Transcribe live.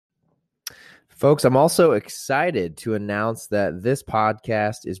Folks, I'm also excited to announce that this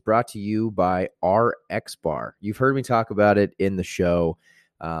podcast is brought to you by RX Bar. You've heard me talk about it in the show,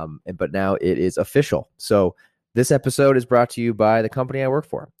 but now it is official. So this episode is brought to you by the company I work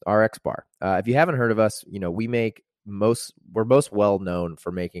for, RX Bar. If you haven't heard of us, we're most well known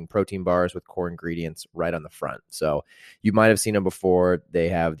for making protein bars with core ingredients right on the front. So you might have seen them before. They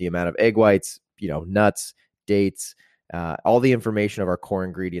have the amount of egg whites, nuts, dates, all the information of our core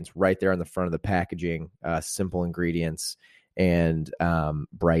ingredients right there on the front of the packaging, simple ingredients, and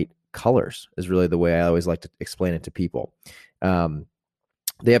bright colors is really the way I always like to explain it to people.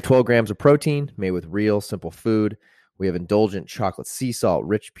 They have 12 grams of protein made with real, simple food. We have indulgent chocolate sea salt,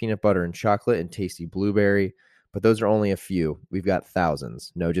 rich peanut butter and chocolate, and tasty blueberry. But those are only a few. We've got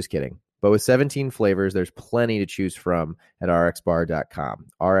thousands. No, just kidding. But with 17 flavors, there's plenty to choose from at rxbar.com.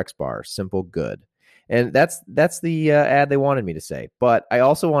 RX Bar, simple good. And that's the ad they wanted me to say. But I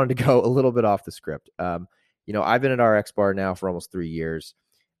also wanted to go a little bit off the script. I've been at RX Bar now for almost 3 years.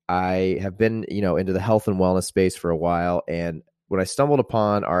 I have been, into the health and wellness space for a while. And when I stumbled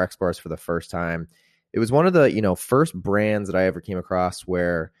upon RX Bars for the first time, it was one of the, first brands that I ever came across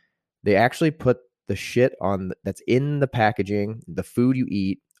where they actually put the shit that's in the packaging, the food you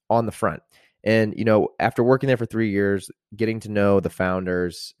eat, on the front. And, after working there for 3 years, getting to know the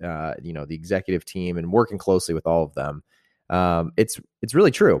founders, the executive team, and working closely with all of them, it's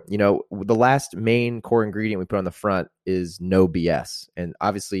really true. The last main core ingredient we put on the front is no BS. And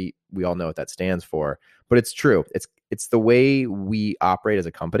obviously we all know what that stands for, but it's true. It's the way we operate as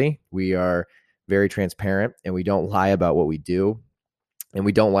a company. We are very transparent, and we don't lie about what we do, and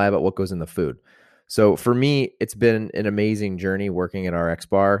we don't lie about what goes in the food. So for me, it's been an amazing journey working at RX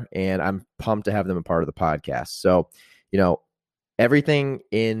Bar, and I'm pumped to have them a part of the podcast. So, everything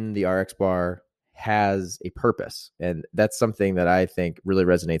in the RX Bar has a purpose, and that's something that I think really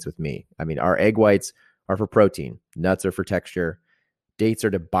resonates with me. I mean, our egg whites are for protein, nuts are for texture, dates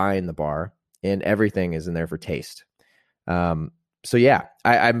are to bind the bar, and everything is in there for taste. So yeah,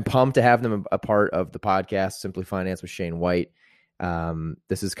 I'm pumped to have them a part of the podcast, Simply Finance with Shane White.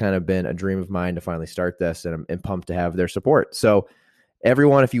 This has kind of been a dream of mine to finally start this, and I'm pumped to have their support. So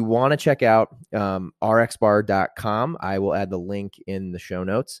everyone, if you want to check out rxbar.com, I will add the link in the show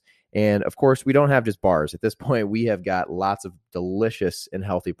notes. And of course, we don't have just bars. At this point, we have got lots of delicious and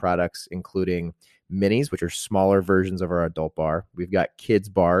healthy products, including minis, which are smaller versions of our adult bar. We've got kids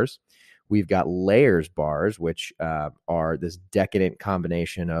bars. We've got layers bars, which are this decadent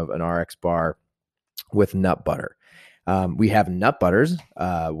combination of an RX bar with nut butter. We have nut butters,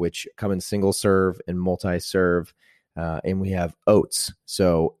 which come in single serve and multi-serve, and we have oats.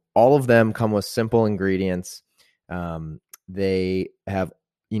 So all of them come with simple ingredients. They have,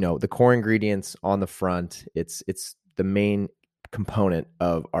 the core ingredients on the front. It's the main component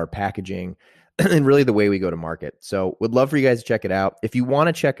of our packaging and really the way we go to market. So would love for you guys to check it out. If you want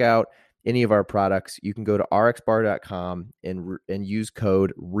to check out any of our products, you can go to rxbar.com and use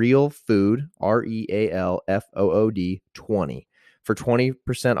code REALFOOD, REALFOOD 20 for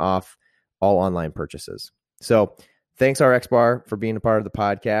 20% off all online purchases. So thanks, RX Bar, for being a part of the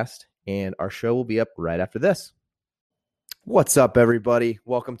podcast, and our show will be up right after this. What's up, everybody?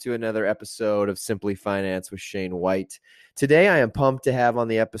 Welcome to another episode of Simply Finance with Shane White. Today, I am pumped to have on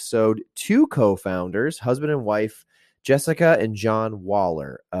the episode two co-founders, husband and wife, Jessica and John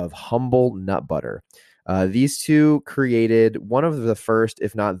Waller of Humble Nut Butter. These two created one of the first,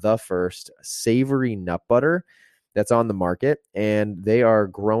 if not the first, savory nut butter that's on the market, and they are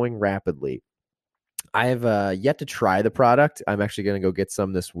growing rapidly. I have yet to try the product. I'm actually going to go get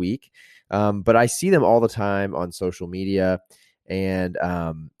some this week, but I see them all the time on social media, and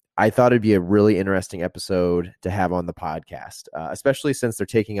I thought it'd be a really interesting episode to have on the podcast, especially since they're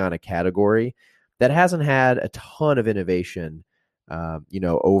taking on a category that hasn't had a ton of innovation,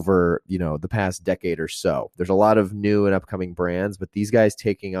 over, the past decade or so. There's a lot of new and upcoming brands, but these guys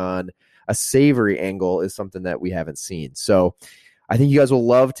taking on a savory angle is something that we haven't seen. So I think you guys will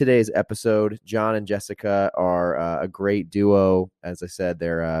love today's episode. John and Jessica are a great duo. As I said,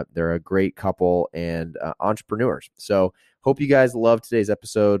 they're a great couple and entrepreneurs. So hope you guys love today's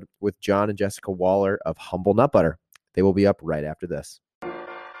episode with John and Jessica Waller of Humble Nut Butter. They will be up right after this.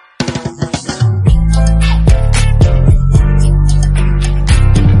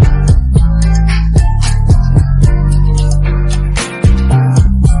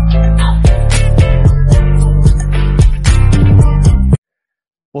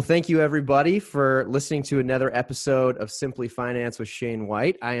 Well, thank you, everybody, for listening to another episode of Simply Finance with Shane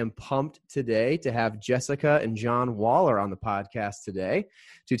White. I am pumped today to have Jessica and John Waller on the podcast today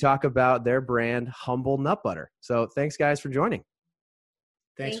to talk about their brand, Humble Nut Butter. So thanks, guys, for joining.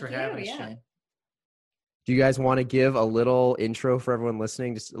 Thanks for having us, Shane. Do you guys want to give a little intro for everyone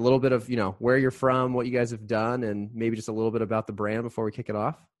listening? Just a little bit of, where you're from, what you guys have done, and maybe just a little bit about the brand before we kick it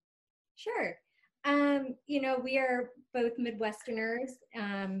off? Sure. We are both Midwesterners.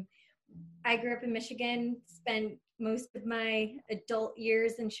 I grew up in Michigan, spent most of my adult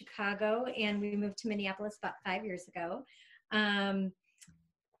years in Chicago, and we moved to Minneapolis about 5 years ago.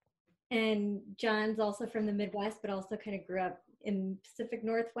 And John's also from the Midwest, but also kind of grew up in Pacific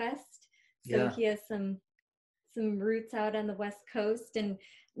Northwest. So he has some roots out on the West Coast. And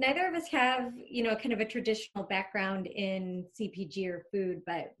neither of us have, kind of a traditional background in CPG or food,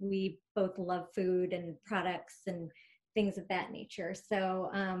 but we both love food and products and things of that nature. So,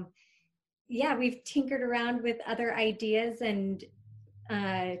 we've tinkered around with other ideas. And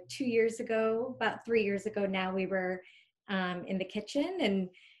 2 years ago, about 3 years ago now, we were in the kitchen, and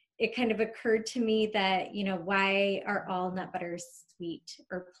it kind of occurred to me that, why are all nut butters sweet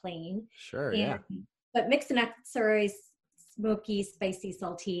or plain? Sure, yeah. But mixed nuts are always smoky, spicy,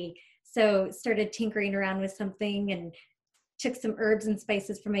 salty. So started tinkering around with something and took some herbs and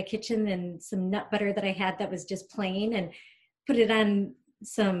spices from my kitchen and some nut butter that I had that was just plain, and put it on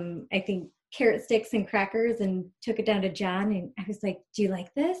some, I think, carrot sticks and crackers, and took it down to John. And I was like, do you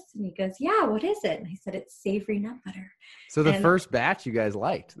like this? And he goes, yeah, what is it? And I said, it's savory nut butter. So the first batch you guys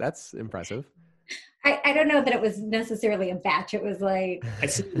liked. That's impressive. I don't know that it was necessarily a batch. It was like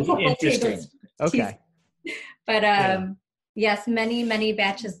interesting. Okay. But yes, many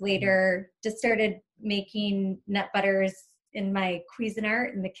batches later, just started making nut butters in my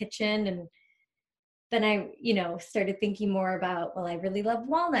Cuisinart in the kitchen. And then I, started thinking more about, well, I really love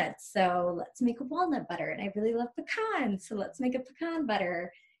walnuts, so let's make a walnut butter. And I really love pecans, so let's make a pecan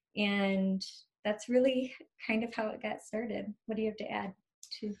butter. And that's really kind of how it got started. What do you have to add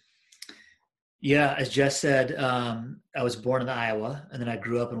to? Yeah, as Jess said, I was born in Iowa, and then I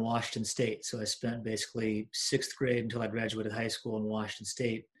grew up in Washington State. So I spent basically sixth grade until I graduated high school in Washington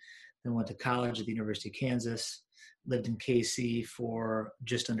State. Then went to college at the University of Kansas, lived in KC for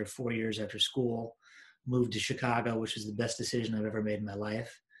just under 4 years after school, moved to Chicago, which is the best decision I've ever made in my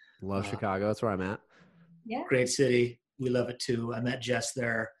life. Love Chicago. That's where I'm at. Yeah. Great city. We love it too. I met Jess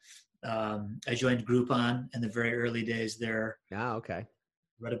there. I joined Groupon in the very early days there. Yeah, okay.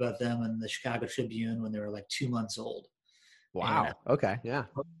 Read about them in the Chicago Tribune when they were like 2 months old. Wow. And, okay. Yeah.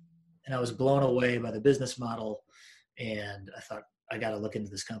 And I was blown away by the business model, and I thought, I got to look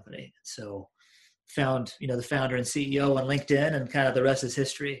into this company. So found, the founder and CEO on LinkedIn, and kind of the rest is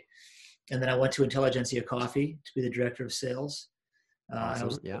history. And then I went to Intelligentsia Coffee to be the director of sales. Awesome. I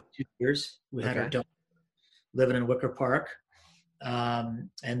was 2 years. We had our dome, living in Wicker Park. And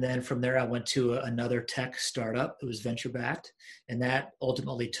then from there, I went to another tech startup. It was venture backed, and that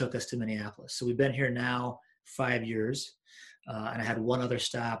ultimately took us to Minneapolis. So we've been here now 5 years, and I had one other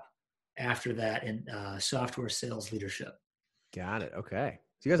stop after that in software sales leadership. Got it. Okay.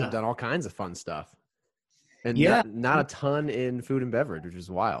 So you guys have done all kinds of fun stuff, and not a ton in food and beverage, which is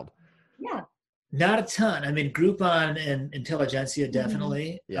wild. Yeah. Not a ton. I mean, Groupon and Intelligentsia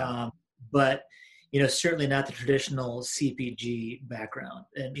definitely, but certainly not the traditional CPG background.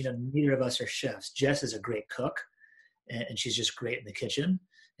 And, neither of us are chefs. Jess is a great cook, and she's just great in the kitchen.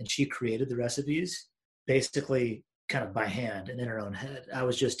 And she created the recipes basically kind of by hand and in her own head. I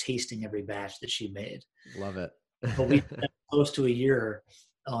was just tasting every batch that she made. Love it. But we spent close to a year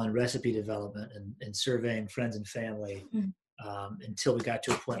on recipe development and surveying friends and family until we got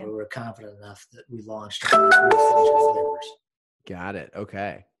to a point where we were confident enough that we launched flavors. Got it.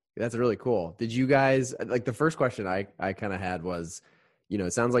 Okay. That's really cool. Did you guys, like, the first question I kind of had was,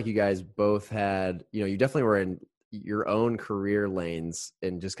 it sounds like you guys both had, you definitely were in your own career lanes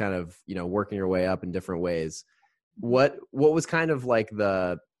and just kind of, working your way up in different ways. What was kind of like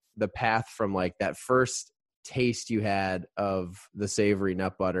the path from like that first taste you had of the savory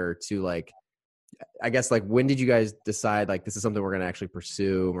nut butter to like, I guess, like, when did you guys decide like this is something we're going to actually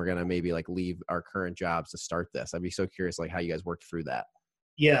pursue and we're going to maybe like leave our current jobs to start this? I'd be so curious like how you guys worked through that.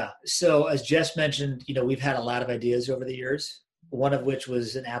 Yeah. So as Jess mentioned, we've had a lot of ideas over the years, one of which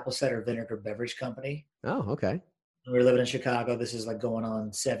was an apple cider vinegar beverage company. Oh, okay. We were living in Chicago. This is like going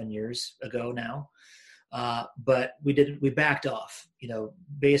on 7 years ago now. But we backed off,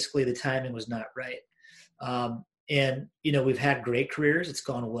 basically the timing was not right. And, we've had great careers. It's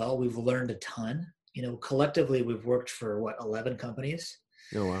gone well. We've learned a ton, collectively we've worked for 11 companies,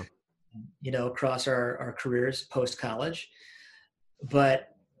 Oh, wow. Across our careers post-college. But,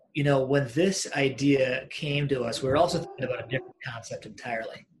 when this idea came to us, we were also thinking about a different concept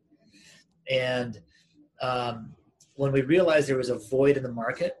entirely. And when we realized there was a void in the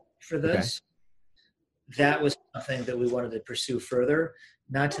market for this, that was something that we wanted to pursue further.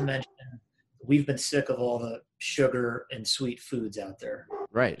 Not to mention, we've been sick of all the sugar and sweet foods out there.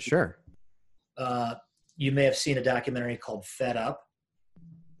 Right. Sure. You may have seen a documentary called Fed Up.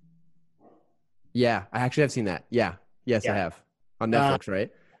 Yeah, I actually have seen that. Yeah. Yes, I have. On Netflix,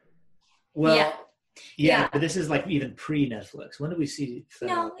 right? Well, yeah, but this is like even pre-Netflix. When did we see Fed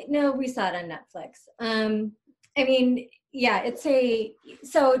Up? No, we saw it on Netflix. I mean, yeah,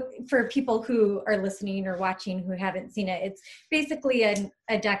 so for people who are listening or watching who haven't seen it, it's basically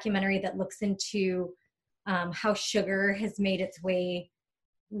a documentary that looks into how sugar has made its way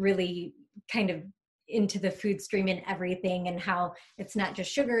really kind of into the food stream and everything, and how it's not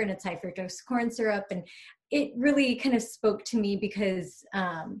just sugar and it's high fructose corn syrup. And it really kind of spoke to me because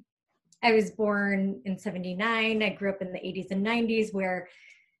I was born in 79. I grew up in the 80s and 90s where,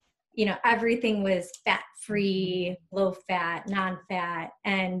 you know, everything was fat-free, low-fat, non-fat.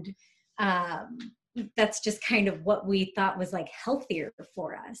 And that's just kind of what we thought was like healthier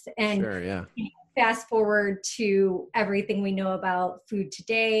for us. And sure, yeah. Fast forward to everything we know about food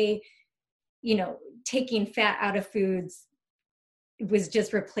today, you know, taking fat out of foods was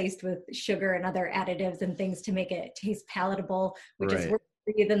just replaced with sugar and other additives and things to make it taste palatable, which is worse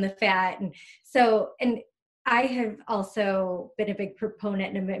for you than the fat. And so, and I have also been a big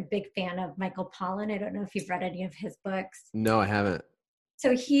proponent and I'm a big fan of Michael Pollan. I don't know if you've read any of his books. No, I haven't.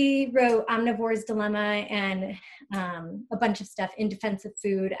 So he wrote Omnivore's Dilemma and a bunch of stuff in Defense of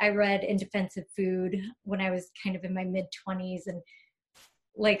Food. I read In Defense of Food when I was kind of in my mid-20s, and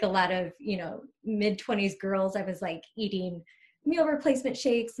like a lot of, you know, mid-20s girls, I was like eating meal replacement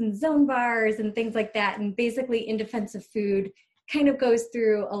shakes and Zone bars and things like that. And basically In Defense of Food kind of goes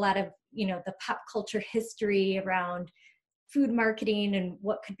through a lot of, you know, the pop culture history around food marketing and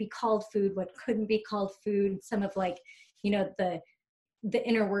what could be called food, what couldn't be called food, some of like, you know, the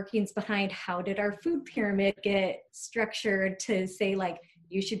inner workings behind how did our food pyramid get structured to say like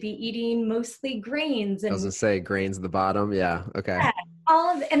you should be eating mostly grains. And I was gonna say grains at the bottom. Yeah. Okay.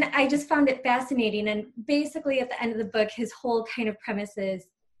 Yeah, and I just found it fascinating. And basically at the end of the book, his whole kind of premise is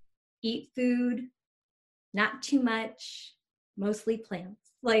eat food, not too much, mostly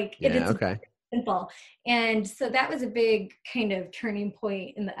plants. Like it is simple. And so that was a big kind of turning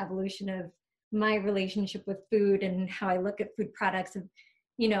point in the evolution of my relationship with food and how I look at food products. And,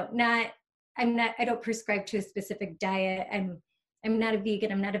 you know, I don't prescribe to a specific diet. I'm not a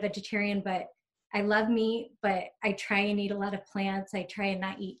vegan, I'm not a vegetarian, but I love meat, but I try and eat a lot of plants. I try and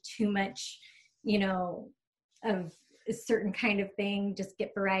not eat too much, you know, of a certain kind of thing, just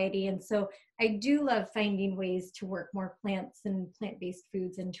get variety. And so I do love finding ways to work more plants and plant-based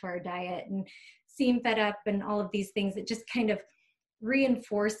foods into our diet, and seeing Fed Up and all of these things. It just kind of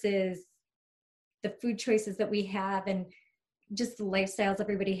reinforces the food choices that we have and just the lifestyles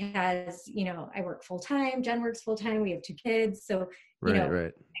everybody has. You know, I work full-time, Jen works full-time, we have 2 kids. So, you know,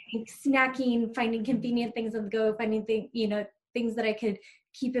 I think snacking, finding convenient things on the go, finding things that I could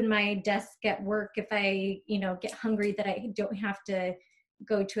keep in my desk at work if I, you know, get hungry, that I don't have to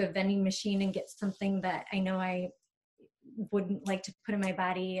go to a vending machine and get something that I know I wouldn't like to put in my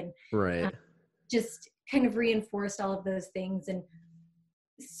body. And just kind of reinforced all of those things. And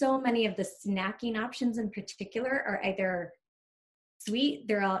so many of the snacking options in particular are either sweet,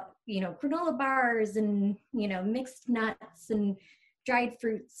 they're all, you know, granola bars and, you know, mixed nuts and dried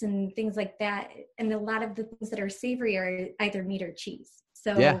fruits and things like that. And a lot of the things that are savory are either meat or cheese.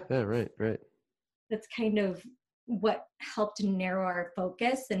 So right. That's kind of what helped narrow our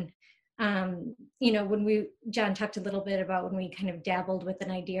focus. And, you know, John talked a little bit about when we kind of dabbled with an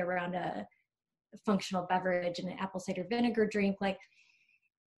idea around a functional beverage and an apple cider vinegar drink, like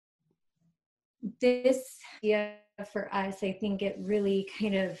this idea for us, I think it really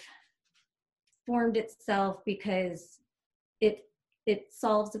kind of formed itself because it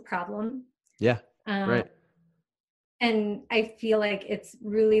solves a problem. Yeah. Right. And I feel like it's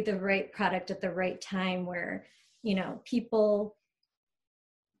really the right product at the right time where, you know, people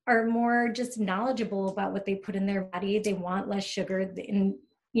are more just knowledgeable about what they put in their body. They want less sugar. And,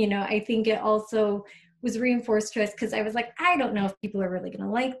 you know, I think it also was reinforced to us because I was like, I don't know if people are really going to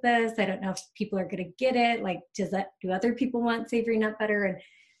like this. I don't know if people are going to get it. Like, do other people want savory nut butter? And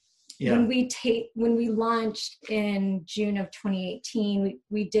when we launched in June of 2018,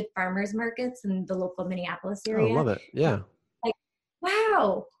 we did farmers markets in the local Minneapolis area. Oh, love it. Yeah. Like,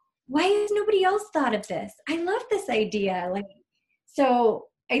 wow, why has nobody else thought of this? I love this idea. Like, so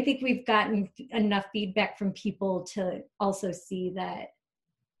I think we've gotten enough feedback from people to also see that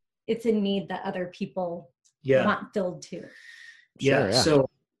it's a need that other people want filled too. Yeah. So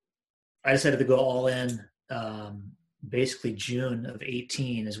I decided to go all in. Basically June of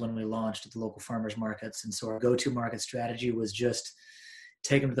 18 is when we launched at the local farmers markets. And so our go-to market strategy was just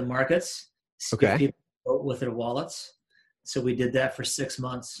take them to the markets, Get people to vote with their wallets. So we did that for 6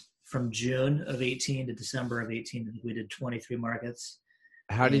 months from June of 18 to December of 18. We did 23 markets.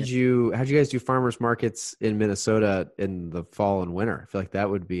 How'd you guys do farmers markets in Minnesota in the fall and winter? I feel like that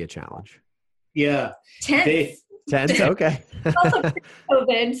would be a challenge. Yeah. Tense. Okay. Also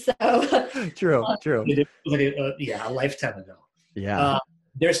COVID, so. True. Yeah, a lifetime ago. Yeah.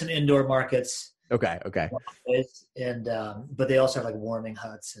 There's some indoor markets. Okay. And, but they also have like warming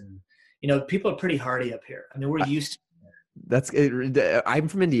huts and, people are pretty hardy up here. I mean, we're used to I'm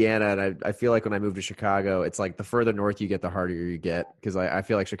from Indiana, and I feel like when I moved to Chicago, it's like the further north you get, the harder you get, because I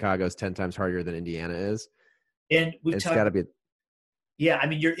feel like Chicago is 10 times harder than Indiana is. And it's got to be. Yeah, I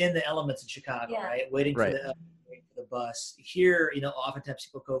mean, you're in the elements in Chicago, right? Waiting for the bus. Here, oftentimes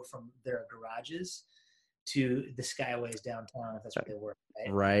people go from their garages to the Skyways downtown, if that's where they work.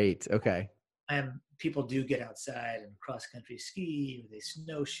 Right. Okay. People do get outside and cross country ski, or they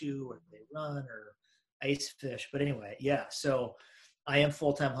snowshoe, or they run, or ice fish. But anyway, yeah. So I am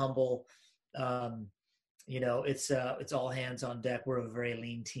full-time humble. It's all hands on deck. We're a very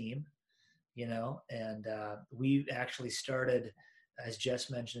lean team, and we actually started, as Jess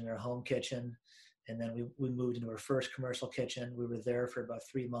mentioned, in our home kitchen. And then we moved into our first commercial kitchen. We were there for about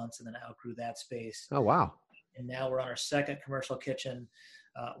 3 months and then outgrew that space. Oh, wow. And now we're on our second commercial kitchen,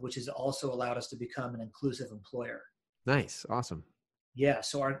 which has also allowed us to become an inclusive employer. Nice. Awesome. Yeah.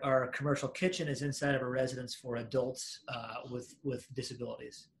 So our commercial kitchen is inside of a residence for adults with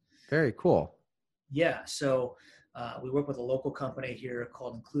disabilities. Very cool. Yeah. So we work with a local company here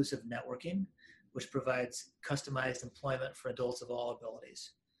called Inclusive Networking, which provides customized employment for adults of all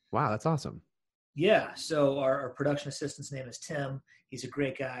abilities. Wow. That's awesome. Yeah. So our production assistant's name is Tim. He's a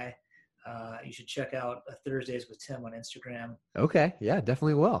great guy. You should check out Thursdays with Tim on Instagram. Okay. Yeah,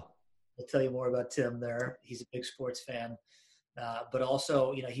 definitely will. I'll tell you more about Tim there. He's a big sports fan. But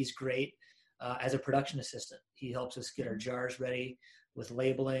also, he's great as a production assistant. He helps us get our jars ready with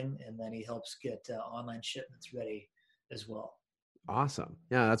labeling, and then he helps get online shipments ready as well. Awesome.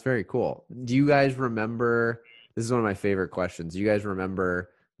 Yeah, that's very cool. Do you guys remember, this is one of my favorite questions, do you guys remember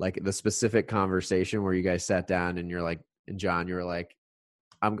like the specific conversation where you guys sat down and you're like, and John, you were like,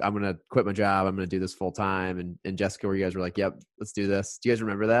 I'm going to quit my job. I'm going to do this full time. And Jessica, where you guys were like, yep, let's do this. Do you guys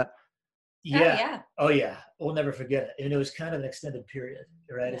remember that? Yeah. Oh yeah. We'll never forget it. And it was kind of an extended period,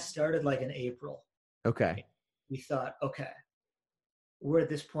 right? Yeah. It started like in April. Okay. We thought, okay, we're at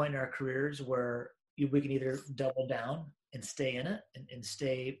this point in our careers where we can either double down and stay in it and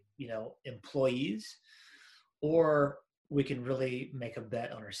stay, employees, or we can really make a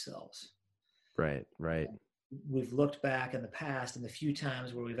bet on ourselves. Right. We've looked back in the past, and the few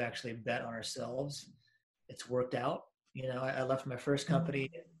times where we've actually bet on ourselves, it's worked out. I left my first company,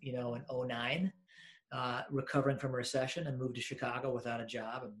 in 2009, recovering from a recession, and moved to Chicago without a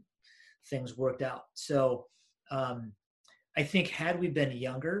job, and things worked out. So I think had we been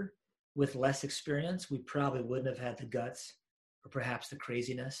younger with less experience, we probably wouldn't have had the guts, or perhaps the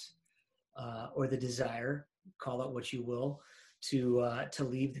craziness, or the desire, call it what you will, to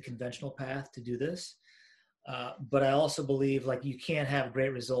leave the conventional path to do this. But I also believe like you can't have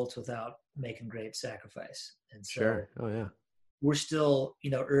great results without making great sacrifice. And so sure. Oh yeah. We're still,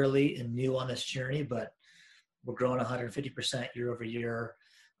 early and new on this journey, but we're growing 150% year over year.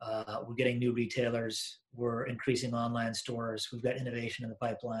 We're getting new retailers. We're increasing online stores. We've got innovation in the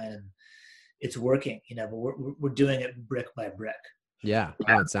pipeline, and it's working, but we're doing it brick by brick. Yeah.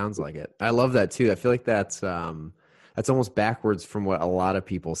 Oh, it sounds like it. I love that too. I feel like that's almost backwards from what a lot of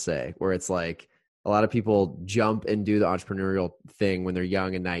people say, where it's like, a lot of people jump and do the entrepreneurial thing when they're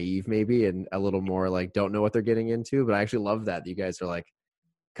young and naive, maybe, and a little more like don't know what they're getting into. But I actually love that you guys are like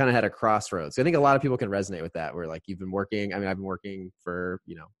kind of had a crossroads. I think a lot of people can resonate with that, where like you've been working. I mean, I've been working for,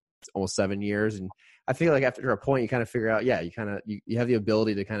 almost 7 years. And I feel like after a point, you kind of figure out, you have the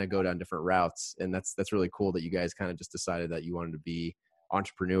ability to kind of go down different routes. And that's really cool that you guys kind of just decided that you wanted to be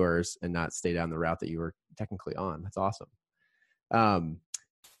entrepreneurs and not stay down the route that you were technically on. That's awesome.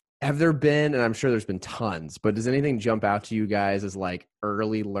 Have there been, and I'm sure there's been tons, but does anything jump out to you guys as like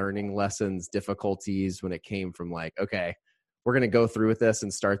early learning lessons, difficulties when it came from like, okay, we're going to go through with this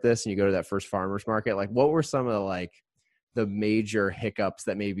and start this, and you go to that first farmer's market? Like, what were some of the major hiccups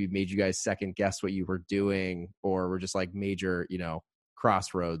that maybe made you guys second guess what you were doing, or were just like major,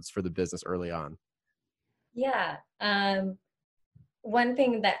 crossroads for the business early on? Yeah. One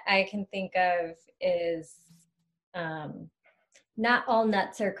thing that I can think of is, not all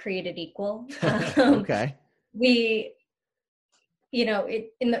nuts are created equal. Okay. We, in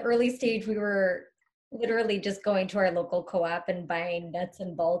the early stage, we were literally just going to our local co-op and buying nuts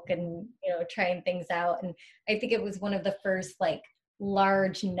in bulk and, trying things out. And I think it was one of the first like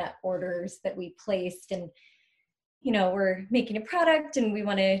large nut orders that we placed, and we're making a product and we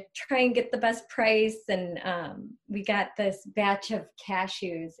want to try and get the best price. And we got this batch of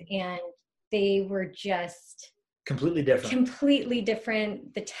cashews, and they were just completely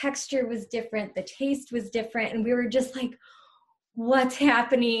different. The texture was different. The taste was different. And we were just like, what's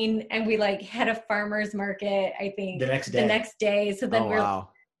happening? And we had a farmer's market, I think the next day. So then we're,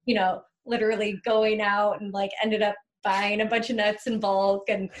 literally going out and ended up buying a bunch of nuts in bulk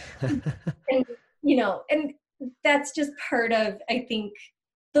and that's just part of, I think,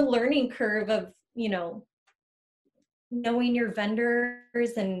 the learning curve of, knowing your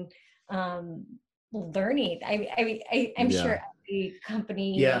vendors and learning. I'm sure every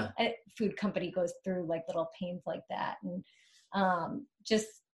company, food company goes through little pains like that. And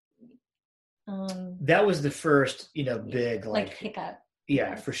that was the first, big hiccup.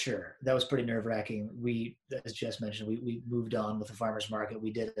 Yeah, for sure. That was pretty nerve-wracking. We, as Jess mentioned, we moved on with the farmer's market.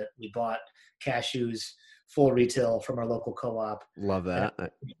 We did it. We bought cashews full retail from our local co-op. Love that.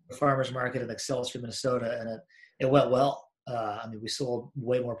 The farmer's market in Excelsior, Minnesota, and it went well. We sold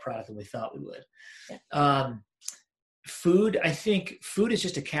way more product than we thought we would. Yeah. Food, I think food is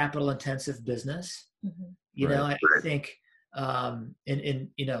just a capital-intensive business. Mm-hmm. I think,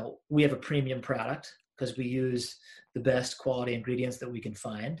 we have a premium product because we use the best quality ingredients that we can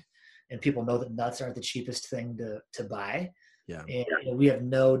find, and people know that nuts aren't the cheapest thing to buy. Yeah. And we have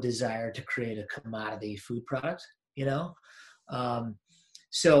no desire to create a commodity food product,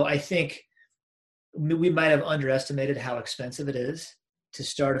 So I think we might have underestimated how expensive it is to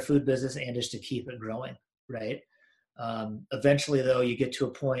start a food business and just to keep it growing, right? Eventually, though, you get to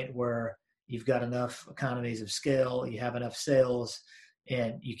a point where you've got enough economies of scale, you have enough sales,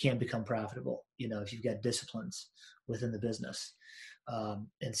 and you can become profitable, if you've got disciplines within the business.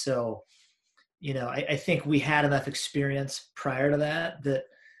 And so, I think we had enough experience prior to that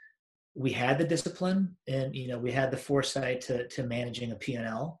we had the discipline and, we had the foresight to managing a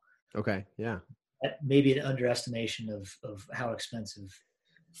P&L. Okay. Yeah. Maybe an underestimation of how expensive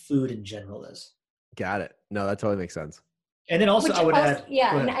food in general is. Got it. No, that totally makes sense. And then also I would add.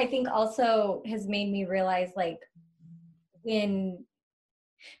 Yeah. And I think also has made me realize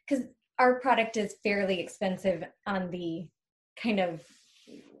because our product is fairly expensive on the kind of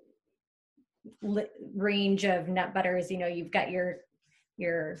range of nut butters. You've got your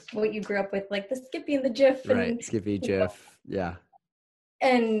what you grew up with, the Skippy and the Jif. Right. Skippy, Jif. Yeah.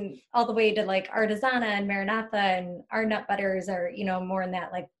 And all the way to Artisana and Maranatha, and our nut butters are, more in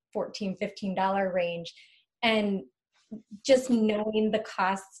that $14, $15 range. And just knowing the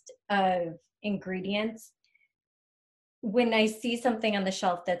cost of ingredients, when I see something on the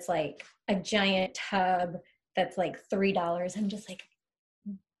shelf that's a giant tub that's $3, I'm just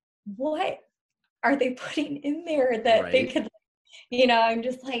what are they putting in there that they could, I'm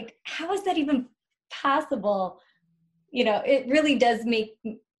just how is that even possible? It really does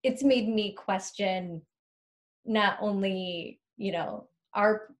it's made me question not only,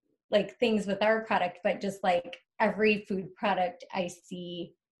 our things with our product, but just every food product I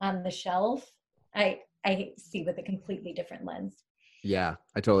see on the shelf, I see with a completely different lens. Yeah,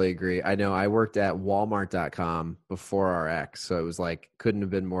 I totally agree. I know I worked at Walmart.com before RX. So it was couldn't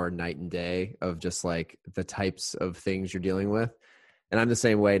have been more night and day of just the types of things you're dealing with. And I'm the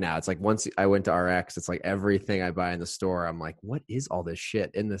same way now. It's once I went to RX, it's everything I buy in the store, I'm what is all this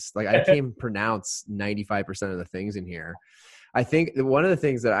shit in this? I can't even pronounce 95% of the things in here. I think one of the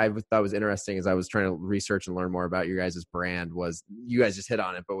things that I thought was interesting as I was trying to research and learn more about your guys' brand was, you guys just hit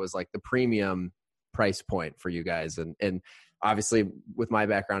on it, but was the premium price point for you guys. And obviously with my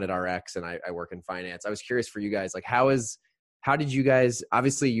background at RX and I work in finance, I was curious for you guys, how did you guys,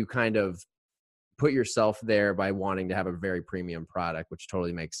 obviously you kind of put yourself there by wanting to have a very premium product, which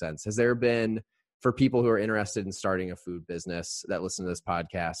totally makes sense. Has there been, for people who are interested in starting a food business that listen to this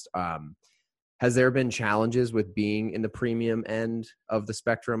podcast, has there been challenges with being in the premium end of the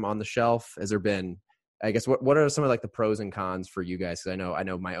spectrum on the shelf? Has there been, I guess, what are some of the pros and cons for you guys? Because I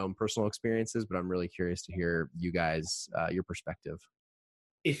know my own personal experiences, but I'm really curious to hear you guys, your perspective.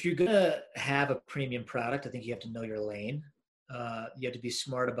 If you're going to have a premium product, I think you have to know your lane. You have to be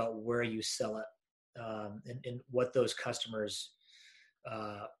smart about where you sell it. And what those customers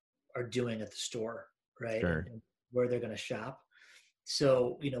are doing at the store, right? Sure. And where they're going to shop.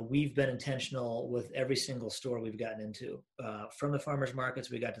 So, we've been intentional with every single store we've gotten into. From the farmers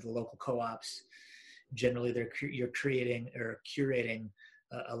markets, we got to the local co-ops. Generally, you're creating or curating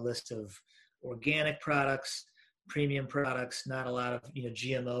a list of organic products, premium products, not a lot of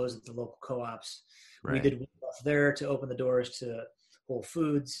GMOs at the local co-ops. Right. We did well there to open the doors to Whole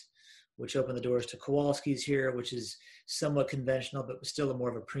Foods. which opened the doors to Kowalski's here, which is somewhat conventional, but still more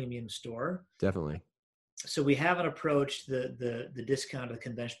of a premium store. Definitely. So we haven't approached the discounted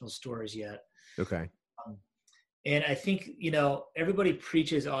conventional stores yet. Okay. And I think, everybody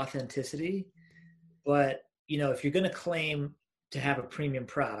preaches authenticity, but, if you're going to claim to have a premium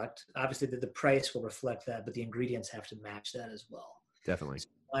product, obviously the price will reflect that, but the ingredients have to match that as well. Definitely. So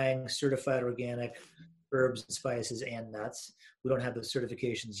buying certified organic herbs and spices and nuts. We don't have those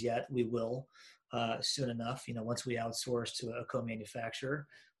certifications yet. We will soon enough. Once we outsource to a co-manufacturer,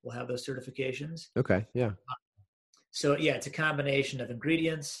 we'll have those certifications. Okay. Yeah. So yeah, it's a combination of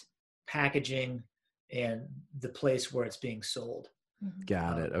ingredients, packaging, and the place where it's being sold.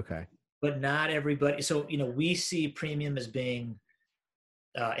 Got it. Okay. But not everybody. So, we see premium as being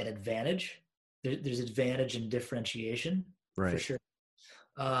an advantage. There's advantage in differentiation, right, for sure.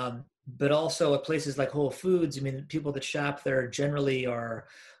 But also at places like Whole Foods, people that shop there generally are,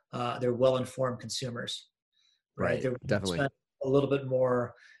 they're well-informed consumers, right? They're definitely spend a little bit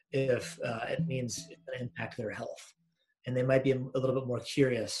more if it means it's going to impact their health. And they might be a little bit more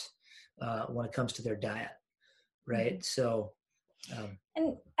curious when it comes to their diet, right? So,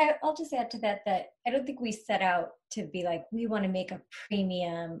 and I'll just add to that I don't think we set out to be like, we want to make a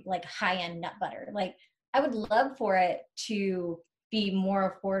premium, like high-end nut butter. Like, I would love for it to be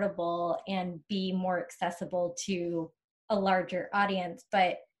more affordable and be more accessible to a larger audience.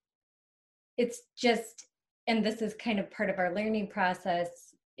 But it's just, and this is kind of part of our learning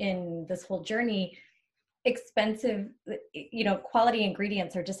process in this whole journey, expensive, quality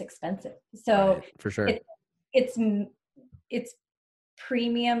ingredients are just expensive. So right, for sure. It's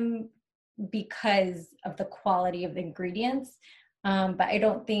premium because of the quality of the ingredients. But I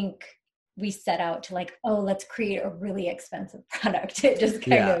don't think we set out to like, oh, let's create a really expensive product. It just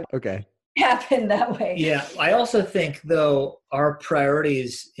kind of happened that way. Yeah. I also think, though, our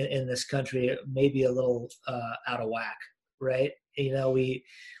priorities in this country may be a little out of whack, right? We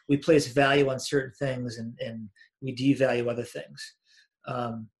place value on certain things and we devalue other things.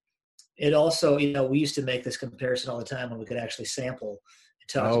 It also, we used to make this comparison all the time when we could actually sample.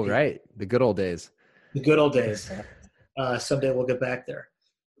 Oh, right. The good old days. The good old days. Someday we'll get back there.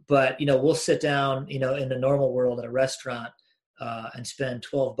 But, we'll sit down, in the normal world at a restaurant and spend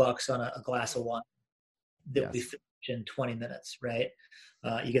 $12 on a glass of wine that we finish in 20 minutes, right?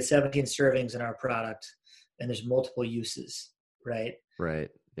 You get 17 servings in our product and there's multiple uses, right? Right.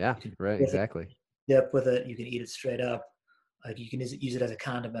 Yeah, right. Exactly. Dip with it. You can eat it straight up. Like you can use it as a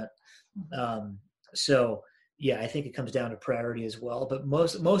condiment. So yeah, I think it comes down to priority as well. But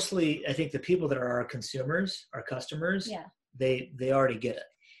mostly, I think the people that are our consumers, our customers, they already get it.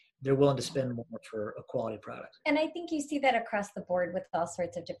 They're willing to spend more for a quality product. And I think you see that across the board with all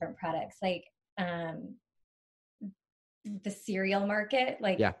sorts of different products, like the cereal market.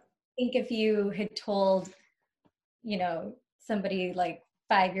 Like, I think if you had told, somebody like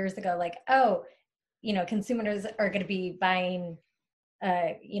 5 years ago, like, oh, consumers are going to be buying,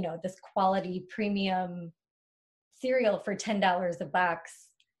 this quality premium cereal for $10 a box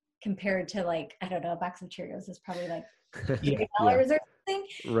compared to like, I don't know, a box of Cheerios is probably like $3 or something.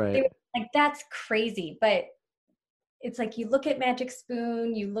 Right. They were like, that's crazy. But it's like, you look at Magic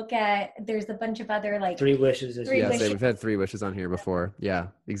Spoon, there's a bunch of other like Three Wishes. We've had 3 Wishes on here before. Yeah,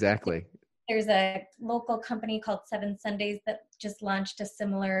 exactly. There's a local company called 7 Sundays that just launched a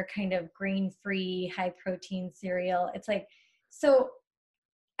similar kind of grain-free, high-protein cereal. It's like, so,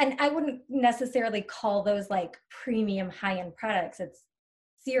 and I wouldn't necessarily call those like premium high-end products. It's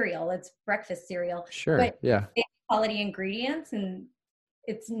cereal. It's breakfast cereal. Sure, but yeah. It's quality ingredients, and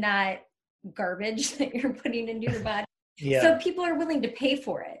it's not garbage that you're putting into your body. Yeah. So people are willing to pay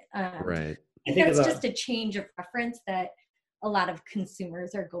for it. Right. I think that's just a change of preference that a lot of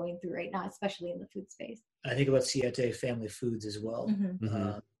consumers are going through right now, especially in the food space. I think about Siete Family Foods as well.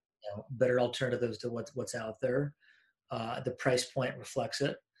 Mm-hmm. Better alternatives to what's out there. The price point reflects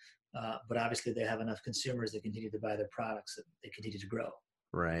it, but obviously they have enough consumers that continue to buy their products that they continue to grow.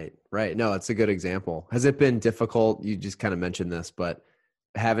 Right. No, it's a good example. Has it been difficult? You just kind of mentioned this, but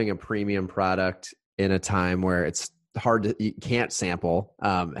having a premium product in a time where it's hard you can't sample,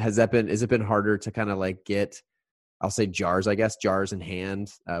 has it been harder to kind of like get, I'll say jars in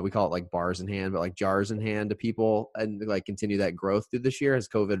hand. We call it like bars in hand, but like jars in hand to people and like continue that growth through this year? Has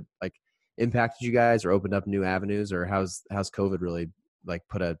COVID like impacted you guys or opened up new avenues, or how's COVID really like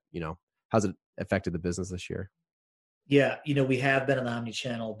how's it affected the business this year? Yeah. We have been an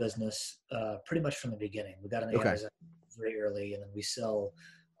omni-channel business pretty much from the beginning. We got on the Amazon very early, and then we sell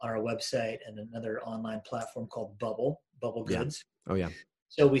on our website and another online platform called Bubble Goods. Oh yeah.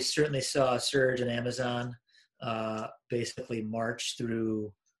 So we certainly saw a surge in Amazon, basically March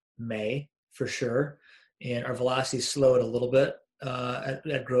through May for sure. And our velocity slowed a little bit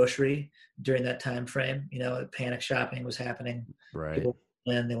at grocery during that time frame. Panic shopping was happening. Right. People,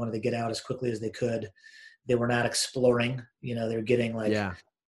 and they wanted to get out as quickly as they could. They were not exploring. They're getting the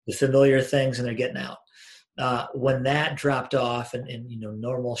familiar things and they're getting out. When that dropped off and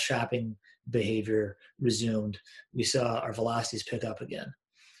normal shopping behavior resumed, we saw our velocities pick up again.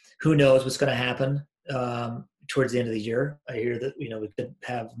 Who knows what's going to happen towards the end of the year? I hear that we could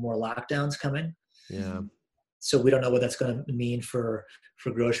have more lockdowns coming. Yeah. So we don't know what that's going to mean for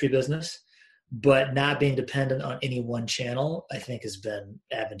grocery business, but not being dependent on any one channel, I think, has been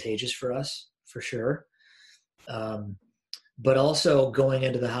advantageous for us for sure. But also going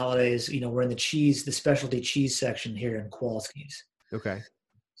into the holidays, we're in the specialty cheese section here in Kowalski's. Okay.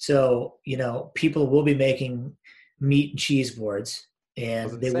 So, people will be making meat and cheese boards,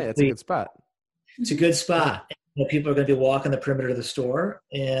 and that's a good spot. It's a good spot. People are going to be walking the perimeter of the store,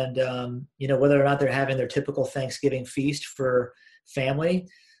 and whether or not they're having their typical Thanksgiving feast for family,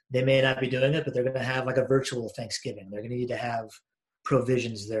 they may not be doing it, but they're going to have like a virtual Thanksgiving. They're going to need to have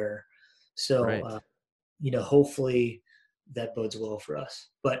provisions there. So, right. Hopefully that bodes well for us.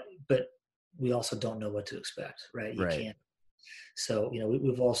 But we also don't know what to expect, right? You can't. So,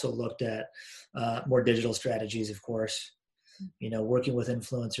 we've also looked at more digital strategies, of course. Working with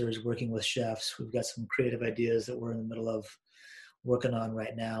influencers, working with chefs. We've got some creative ideas that we're in the middle of working on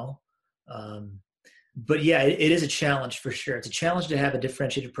right now. But yeah, it is a challenge for sure. It's a challenge to have a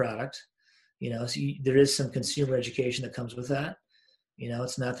differentiated product. So there is some consumer education that comes with that.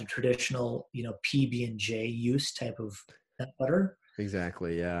 It's not the traditional, PB&J use type of nut butter.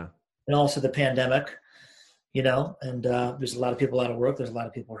 Exactly. Yeah. And also the pandemic, and there's a lot of people out of work. There's a lot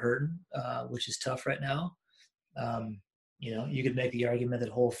of people hurting, which is tough right now. You could make the argument that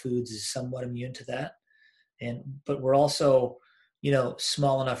Whole Foods is somewhat immune to that. But we're also,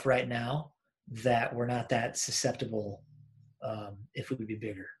 small enough right now that we're not that susceptible if we would be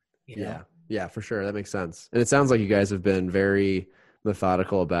bigger. Yeah, for sure. That makes sense. And it sounds like you guys have been very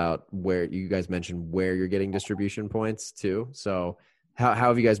methodical about where you guys mentioned where you're getting distribution points too. So how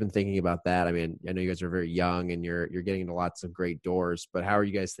have you guys been thinking about that? I mean, I know you guys are very young and you're getting into lots of great doors, but how are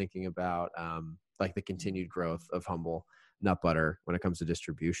you guys thinking about the continued growth of Humble Nut Butter when it comes to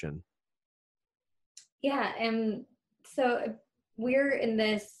distribution? Yeah. And so we're in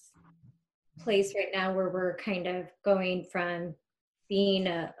this place right now where we're kind of going from being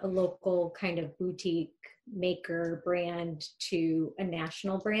a local kind of boutique maker brand to a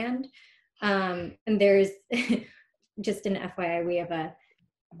national brand. And there's just an FYI, we have a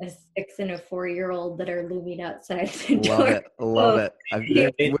 6 and a 4-year-old that are looming outside the door. Love it.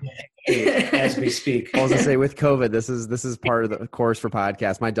 As we speak. I was gonna say, with COVID, this is part of the course for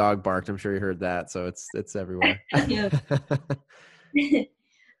podcasts. My dog barked. I'm sure you heard that. So it's everywhere.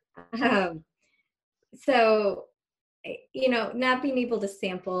 So, not being able to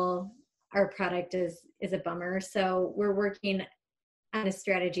sample our product is a bummer. So we're working on a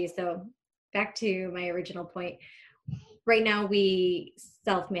strategy. So back to my original point, right now we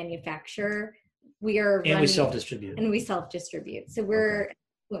self-manufacture. We self-distribute. So we're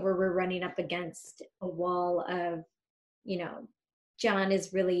running up against a wall of, John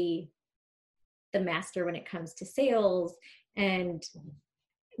is really the master when it comes to sales. And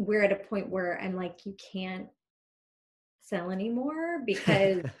we're at a point where I'm like, you can't sell anymore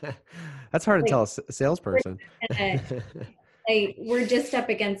because that's hard to tell a salesperson. We're just up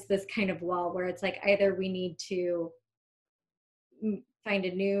against this kind of wall where it's like either we need to find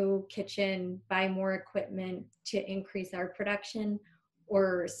a new kitchen, buy more equipment to increase our production,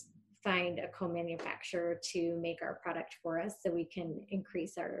 or find a co-manufacturer to make our product for us so we can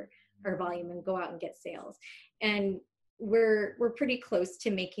increase our volume and go out and get sales. And we're pretty close to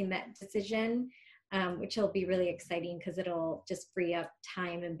making that decision, which will be really exciting because it'll just free up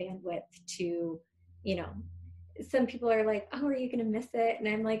time and bandwidth to, some people are like, oh, are you going to miss it? And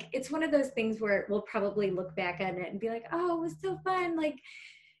I'm like, it's one of those things where we'll probably look back at it and be like, oh, it was so fun. Like,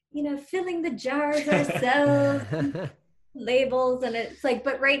 filling the jars ourselves, labels. And it's like,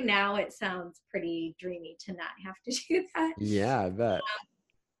 but right now it sounds pretty dreamy to not have to do that. Yeah, I bet.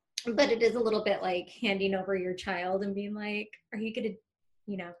 But it is a little bit like handing over your child and being like, are you going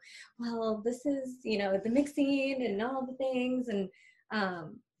to, well, this is, the mixing and all the things. And,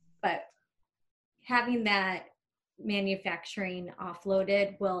 but having that manufacturing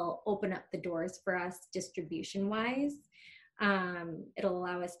offloaded will open up the doors for us distribution wise. It'll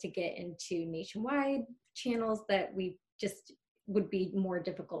allow us to get into nationwide channels that we just would be more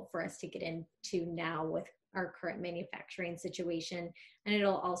difficult for us to get into now with our current manufacturing situation. And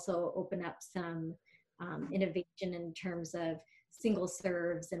it'll also open up some innovation in terms of single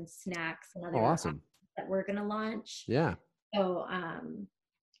serves and snacks and other awesome. that we're going to launch. Yeah. So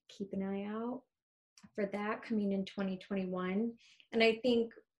keep an eye out for that coming in 2021. And I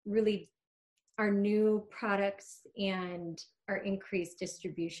think really our new products and our increased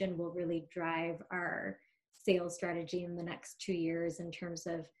distribution will really drive our sales strategy in the next 2 years in terms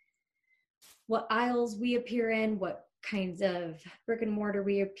of what aisles we appear in, what kinds of brick and mortar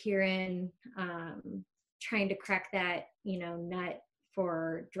we appear in, trying to crack that, nut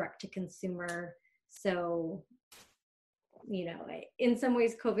for direct to consumer. So, in some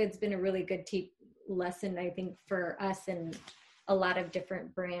ways, COVID's been a really good lesson, I think, for us and a lot of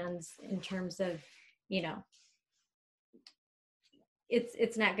different brands in terms of,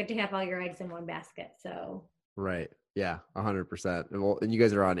 it's not good to have all your eggs in one basket. So. Right. Yeah, 100%. Well, and you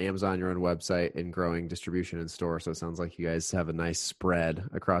guys are on Amazon, your own website, and growing distribution in store. So it sounds like you guys have a nice spread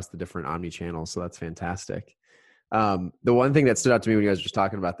across the different omni channels. So that's fantastic. The one thing that stood out to me when you guys were just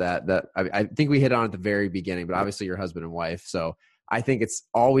talking about that I think we hit on at the very beginning, but obviously you're husband and wife. So I think it's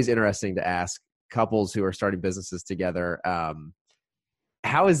always interesting to ask couples who are starting businesses together,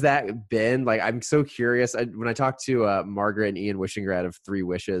 how has that been? Like, I'm so curious. When I talked to Margaret and Ian Wishingrad of Three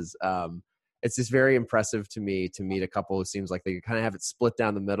Wishes, it's just very impressive to me to meet a couple who seems like they kind of have it split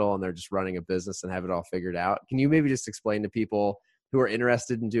down the middle and they're just running a business and have it all figured out. Can you maybe just explain to people who are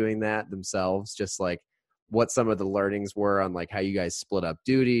interested in doing that themselves, just like what some of the learnings were on like how you guys split up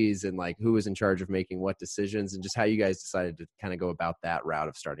duties and like who was in charge of making what decisions and just how you guys decided to kind of go about that route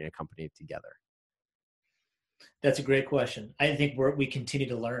of starting a company together? That's a great question. I think we continue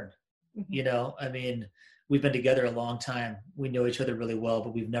to learn. Mm-hmm. We've been together a long time. We know each other really well,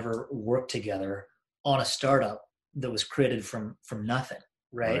 but we've never worked together on a startup that was created from nothing,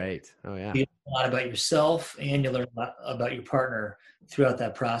 right? Right. Oh, yeah. You learn a lot about yourself and you learn a lot about your partner throughout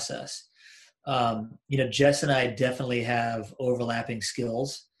that process. Jess and I definitely have overlapping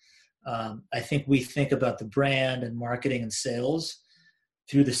skills. I think we think about the brand and marketing and sales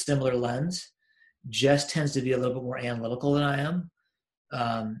through the similar lens. Jess tends to be a little bit more analytical than I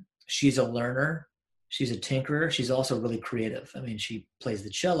am. She's a learner. She's a tinkerer. She's also really creative. She plays the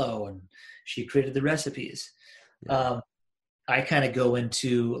cello and she created the recipes. Yeah. I kind of go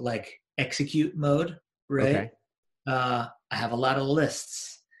into like execute mode, right? Okay. I have a lot of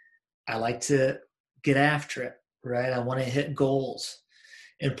lists. I like to get after it, right? I want to hit goals.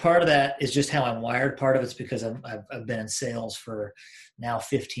 And part of that is just how I'm wired. Part of it's because I've been in sales for now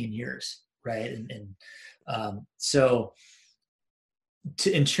 15 years, right? So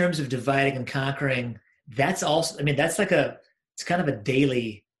in terms of dividing and conquering, that's also, it's kind of a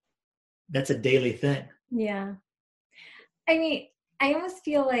daily thing. Yeah. I almost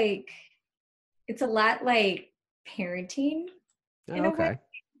feel like it's a lot like parenting. In a way.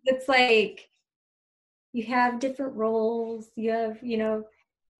 It's like you have different roles, you have,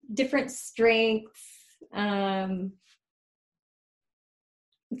 different strengths.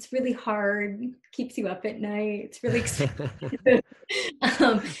 It's really hard, keeps you up at night. It's really expensive.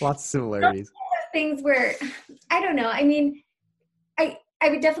 Lots of similarities. Things where, I don't know. I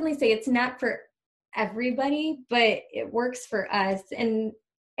would definitely say it's not for everybody, but it works for us. And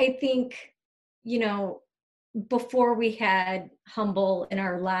I think, before we had Humble in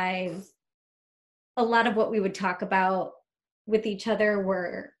our lives, a lot of what we would talk about with each other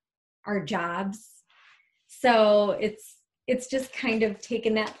were our jobs. So it's just kind of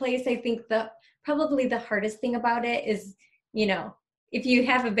taken that place. I think probably the hardest thing about it is, if you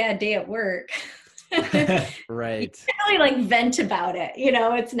have a bad day at work, right, you can really like vent about it.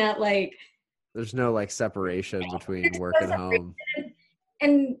 It's not like there's no like separation between work and home.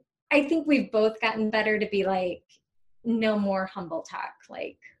 And I think we've both gotten better to be like, no more Humble talk.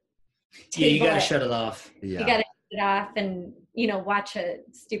 Like, yeah, you got to shut it off. Yeah. You got to shut it off and, watch a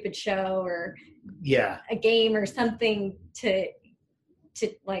stupid show or a game or something to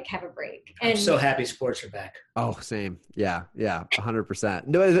like have a break. And I'm so happy sports are back. Oh, same. Yeah. 100%.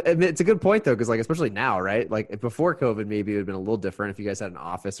 No, it's a good point though. Cause like, especially now, right? Like before COVID, maybe it would have been a little different if you guys had an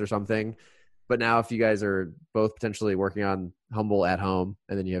office or something. But now if you guys are both potentially working on Humble at home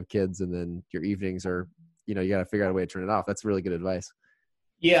and then you have kids and then your evenings are, you got to figure out a way to turn it off. That's really good advice.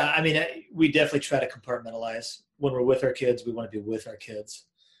 Yeah. We definitely try to compartmentalize. When we're with our kids, we want to be with our kids,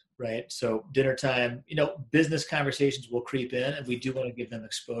 right? So dinner time, business conversations will creep in and we do want to give them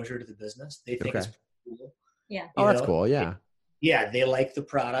exposure to the business. They think it's cool. Yeah. Oh, that's cool. Yeah. They like the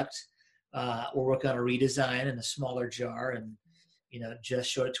product. We're working on a redesign in a smaller jar and, just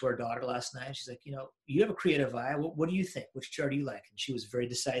showed it to our daughter last night. She's like, you have a creative eye. What do you think? Which jar do you like? And she was very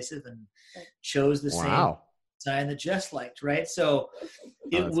decisive and chose the same design that Jess liked, right? So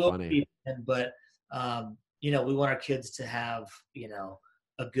it will be, but we want our kids to have,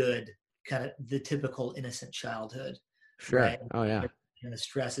 a good kind of the typical innocent childhood. Sure. Right? Oh yeah. And the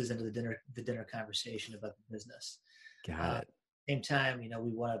stresses into the dinner conversation about the business. Got it. Same time, we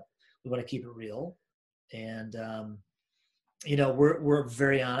want to keep it real, and we're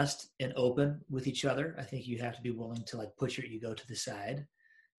very honest and open with each other. I think you have to be willing to like put your ego to the side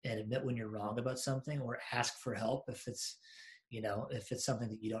and admit when you're wrong about something, or ask for help if it's something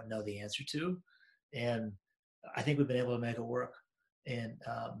that you don't know the answer to. And I think we've been able to make it work. And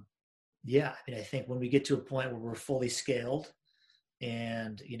I think when we get to a point where we're fully scaled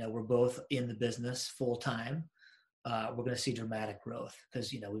and, we're both in the business full time, we're going to see dramatic growth,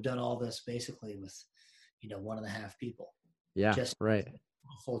 because, we've done all this basically with, 1.5 people. Yeah. Just right.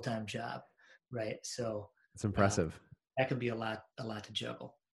 A full-time job. Right. So it's impressive. That can be a lot to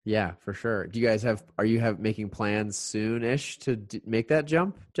juggle. Yeah, for sure. Do you guys are you making plans soon-ish to make that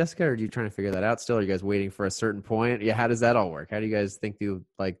jump, Jessica, or are you trying to figure that out still? Are you guys waiting for a certain point? Yeah. How does that all work? How do you guys think through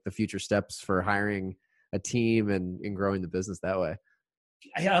like the future steps for hiring a team and growing the business that way?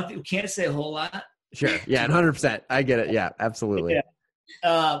 I can't say a whole lot. Sure. Yeah. 100%. I get it. Yeah, absolutely.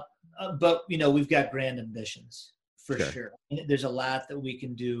 Yeah. But we've got grand ambitions for sure. There's a lot that we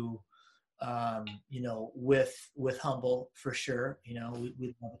can do, with Humble for sure.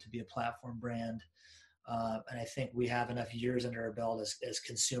 We'd love it to be a platform brand. And I think we have enough years under our belt as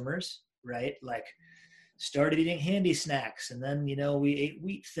consumers, right? Like started eating Handy Snacks, and then, we ate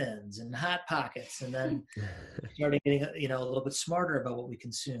Wheat Thins and Hot Pockets, and then started getting, a little bit smarter about what we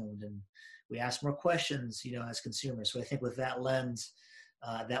consumed, and we asked more questions, as consumers. So I think with that lens,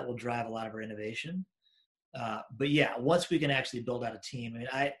 that will drive a lot of our innovation. But yeah, once we can actually build out a team,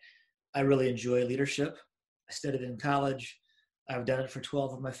 I really enjoy leadership. I studied it in college. I've done it for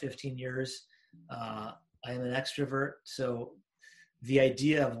 12 of my 15 years. I am an extrovert. So the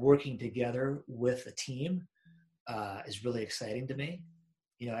idea of working together with a team is really exciting to me.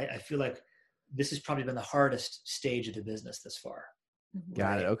 I feel like this has probably been the hardest stage of the business thus far.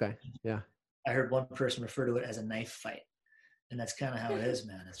 Got it. Okay. Yeah. I heard one person refer to it as a knife fight. And that's kind of how it is,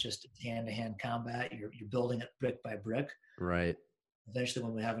 man. It's just hand-to-hand combat. You're building it brick by brick. Right. Eventually,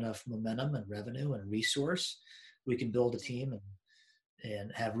 when we have enough momentum and revenue and resource, we can build a team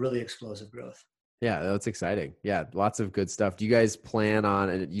and have really explosive growth. Yeah, that's exciting. Yeah, lots of good stuff. Do you guys plan on,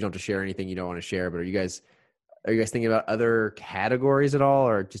 and you don't have to share anything you don't want to share, but are you guys thinking about other categories at all,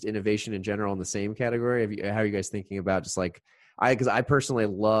 or just innovation in general in the same category? How are you guys thinking about just like, because I personally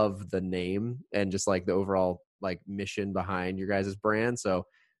love the name and just like the overall like mission behind your guys' brand. So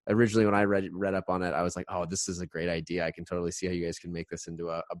originally when I read up on it, I was like, oh, this is a great idea. I can totally see how you guys can make this into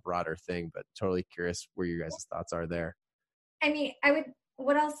a broader thing, but totally curious where your guys' thoughts are there.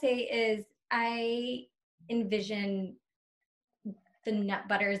 What I'll say is I envision the nut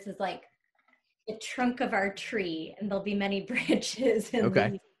butters as like the trunk of our tree, and there'll be many branches and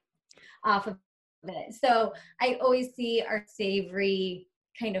leaves off of it. So I always see our savory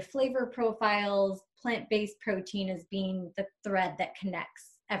kind of flavor profiles, plant-based protein as being the thread that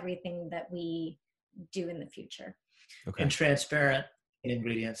connects everything that we do in the future. Okay. And transparent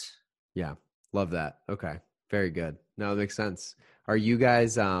ingredients. Yeah. Love that. Okay. Very good. No, it makes sense. Are you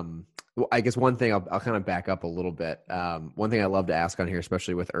guys, I guess one thing I'll kind of back up a little bit. One thing I love to ask on here,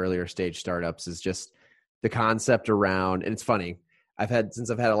 especially with earlier stage startups, is just the concept around, and it's funny, since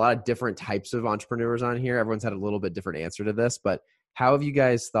I've had a lot of different types of entrepreneurs on here, everyone's had a little bit different answer to this, but how have you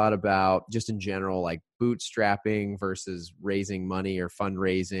guys thought about just in general, like bootstrapping versus raising money or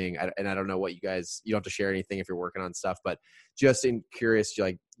fundraising? And I don't know what you don't have to share anything if you're working on stuff, but just curious,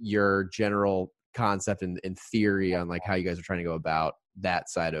 like your general concept and theory on like how you guys are trying to go about that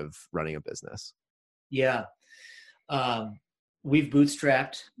side of running a business. Yeah. We've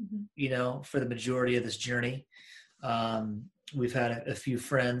bootstrapped, for the majority of this journey. We've had a few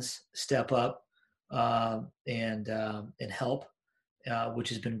friends step up and help, which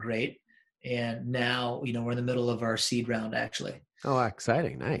has been great. And now, we're in the middle of our seed round, actually. Oh,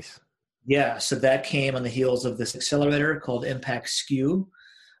 exciting. Nice. Yeah. So that came on the heels of this accelerator called Impact SKU,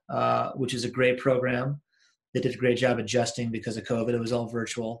 which is a great program. They did a great job adjusting because of COVID. It was all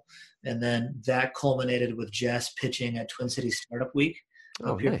virtual. And then that culminated with Jess pitching at Twin Cities Startup Week.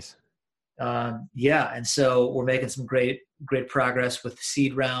 Oh, nice. And so we're making some great progress with the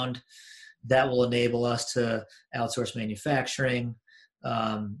seed round. That will enable us to outsource manufacturing.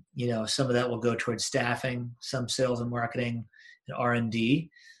 Some of that will go towards staffing, some sales and marketing, and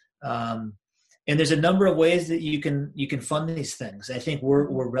R&D. And there's a number of ways that you can fund these things. I think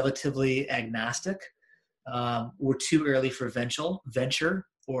we're relatively agnostic. We're too early for venture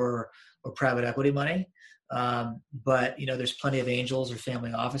or private equity money. But there's plenty of angels or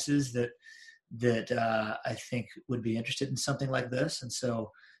family offices that that I think would be interested in something like this. And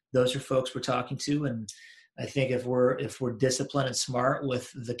so those are folks we're talking to. And I think if we're disciplined and smart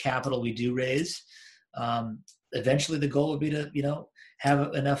with the capital we do raise, eventually the goal would be to,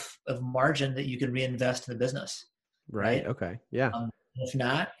 have enough of margin that you can reinvest in the business. Right. Okay. Yeah. If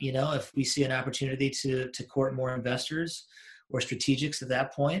not, if we see an opportunity to court more investors or strategics at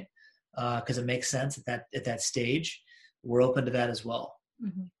that point, because it makes sense at that stage, we're open to that as well.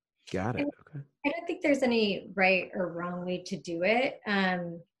 Mm-hmm. Got it. Okay. I don't think there's any right or wrong way to do it.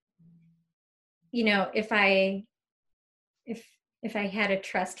 If I had a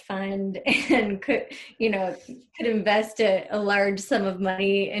trust fund and could invest a large sum of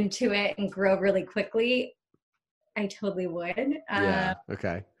money into it and grow really quickly, I totally would. Yeah.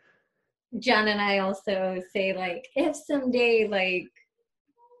 Okay. John and I also say, like, if someday, like,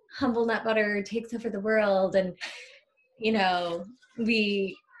 Humble Nut Butter takes over the world and,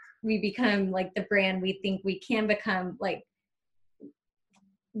 we become like the brand we think we can become, like,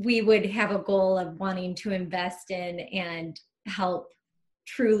 we would have a goal of wanting to invest in and help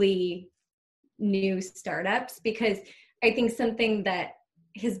truly new startups, because I think something that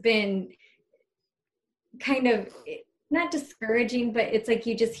has been kind of not discouraging, but it's like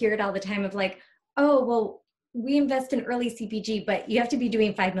you just hear it all the time of like, oh, well, we invest in early CPG, but you have to be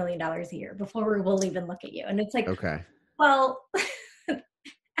doing $5 million a year before we'll even look at you. And it's like, okay, well,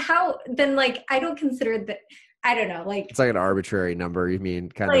 how then? Like, I don't consider that. I don't know. Like, it's like an arbitrary number. You mean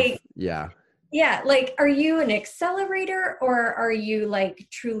kind of? Yeah. Yeah. Like, are you an accelerator or are you like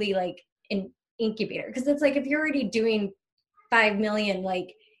truly like an incubator? Because it's like, if you're already doing 5 million,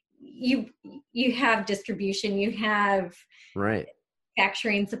 like you have distribution, you have right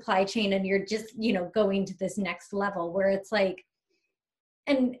manufacturing, supply chain, and you're just, going to this next level where it's like,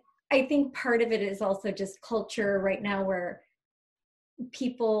 and I think part of it is also just culture right now where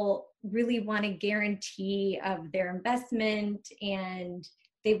people really want a guarantee of their investment, and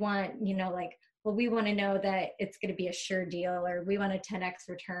they want, like, well, we want to know that it's going to be a sure deal, or we want a 10x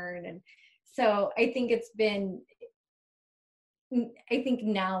return. And so I think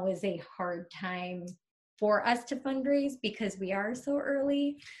now is a hard time for us to fundraise because we are so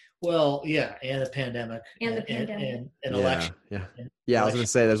early. Well, yeah, and the pandemic, and election. Yeah. I was going to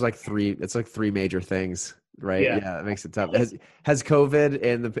say it's like three major things, right? Yeah, it makes it tough. Has COVID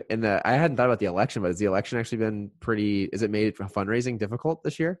and the I hadn't thought about the election, but has the election actually been is it made fundraising difficult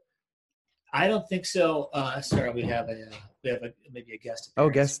this year? I don't think so. Sorry, we have maybe a guest. Oh,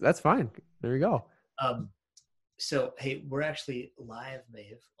 guest. That's fine. There you go. So, hey, we're actually live,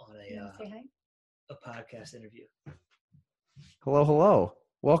 Maeve, on say hi? A podcast interview. Hello.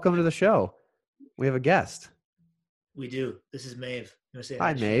 Welcome to the show. We have a guest. We do. This is Maeve. You want to say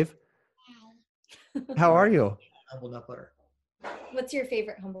hi, Maeve. Hi. How are you? Humble Nut Butter. What's your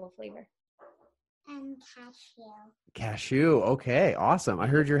favorite Humble flavor? Cashew. Cashew. Okay, awesome. I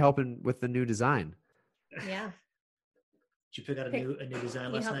heard you're helping with the new design. Yeah. Did you pick out a new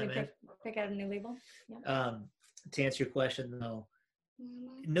design last night, Maeve? Pick out a new label. Yeah. To answer your question, though,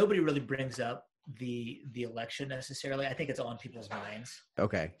 nobody really brings up the election necessarily. I think it's on people's minds.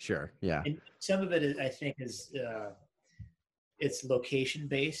 Okay, sure, yeah. And some of it, I think, is it's location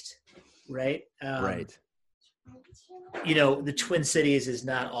based, right? Right. The Twin Cities is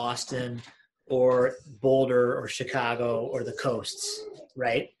not Austin or Boulder or Chicago or the coasts,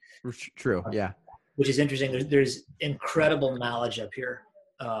 right? True, yeah. Which is interesting. There's incredible knowledge up here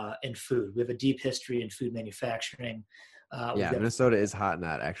in food. We have a deep history in food manufacturing. Minnesota is hot in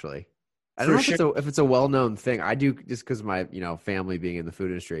that, actually. I don't know if it's a well-known thing. I do, just because my family being in the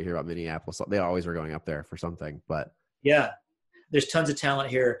food industry. I hear about Minneapolis. They always are going up there for something. But yeah, there's tons of talent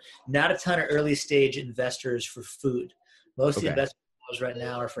here. Not a ton of early stage investors for food. Most of the investors right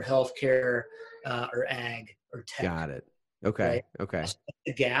now are for healthcare or ag or tech. Got it. Okay. Right? Okay.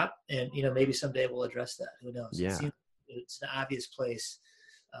 The gap, and maybe someday we'll address that. Who knows? Yeah. It's an obvious place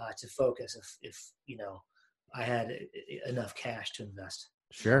to focus if I had enough cash to invest.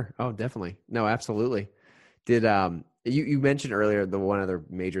 Sure. Oh, definitely. No, absolutely. Did you mentioned earlier, the one other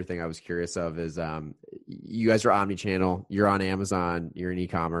major thing I was curious of is you guys are omni-channel, you're on Amazon, you're in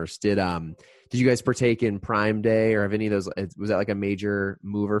e-commerce. Did you guys partake in Prime Day, or have any of those? Was that like a major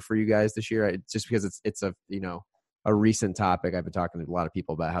mover for you guys this year? Just because it's a recent topic. I've been talking to a lot of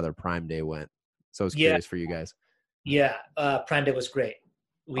people about how their Prime Day went. So I was curious for you guys. Yeah. Prime Day was great.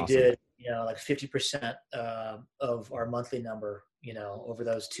 We awesome. Did, like 50% of our monthly number, over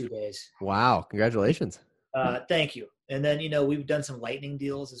those 2 days. Wow. Congratulations. Thank you. And then, we've done some lightning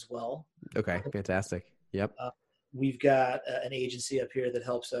deals as well. Okay. Fantastic. Yep. We've got an agency up here that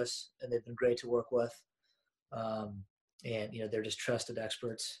helps us, and they've been great to work with. And, they're just trusted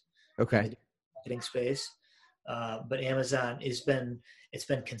experts. Okay. marketing space. But Amazon it's been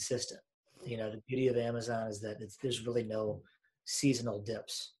consistent. The beauty of Amazon is that there's really no seasonal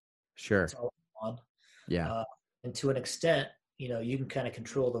dips. Sure. It's all on. Yeah. And to an extent, you can kind of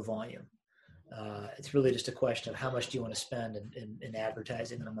control the volume. It's really just a question of how much do you want to spend in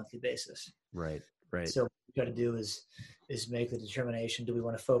advertising on a monthly basis. Right. So what we got to do is make the determination: do we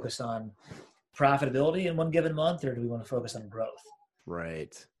want to focus on profitability in one given month, or do we want to focus on growth?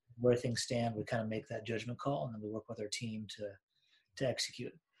 Right. Where things stand, we kind of make that judgment call, and then we work with our team to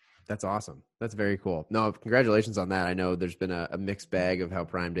execute. That's awesome. That's very cool. No, congratulations on that. I know there's been a mixed bag of how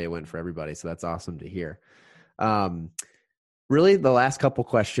Prime Day went for everybody, so that's awesome to hear. Really, the last couple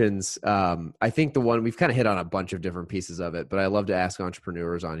questions, I think the one we've kind of hit on a bunch of different pieces of it, but I love to ask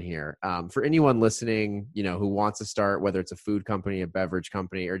entrepreneurs on here. For anyone listening, who wants to start, whether it's a food company, a beverage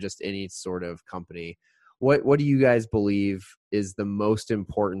company, or just any sort of company, what do you guys believe is the most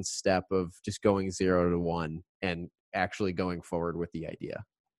important step of just going 0 to 1 and actually going forward with the idea?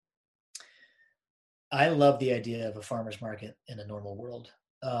 I love the idea of a farmer's market in a normal world.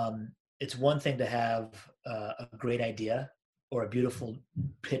 It's one thing to have a great idea or a beautiful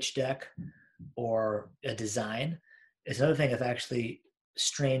pitch deck or a design. It's another thing if actually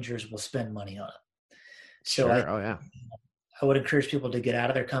strangers will spend money on it. So sure. I would encourage people to get out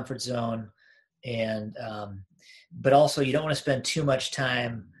of their comfort zone, and but also you don't want to spend too much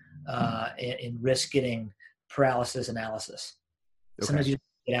time in risk getting paralysis analysis. Okay. Sometimes you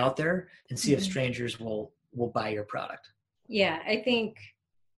get out there and see if strangers will buy your product. Yeah, I think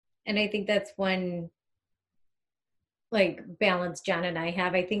that's one balance John and I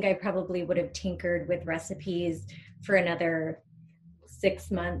have. I think I probably would have tinkered with recipes for another 6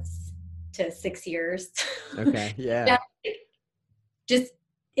 months to 6 years. Okay. Yeah. Just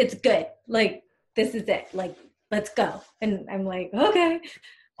it's good. This is it. Let's go. And I'm like, okay.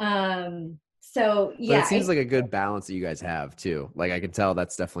 So yeah, but it seems like a good balance that you guys have too. I can tell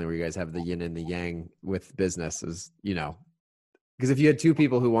that's definitely where you guys have the yin and the yang with business is, because if you had two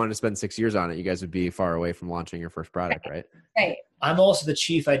people who wanted to spend 6 years on it, you guys would be far away from launching your first product, right? Right. I'm also the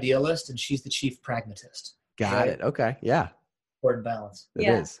chief idealist and she's the chief pragmatist. Got it. Okay. Yeah. Important balance. It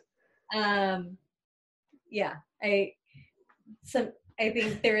is. Yeah. I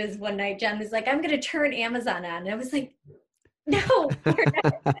think there is one night John was like, I'm going to turn Amazon on. And I was like, no, we're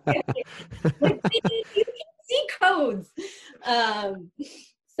not. You can see codes.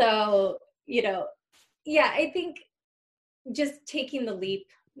 So, yeah, I think just taking the leap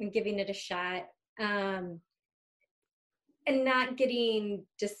and giving it a shot, and not getting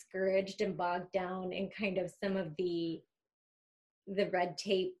discouraged and bogged down in kind of some of the red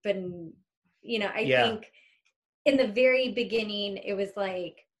tape. And, I think in the very beginning, it was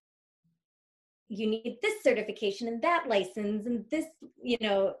like, you need this certification and that license and this,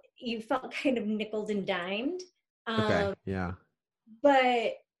 you felt kind of nickeled and dimed. Okay. Yeah.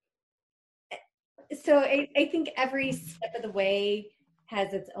 But so I think every step of the way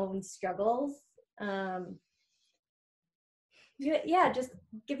has its own struggles. Yeah, just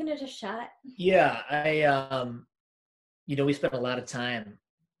giving it a shot. Yeah. We spent a lot of time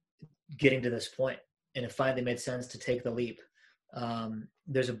getting to this point, and it finally made sense to take the leap.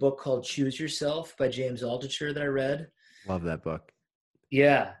 There's a book called Choose Yourself by James Altucher that I read. Love that book.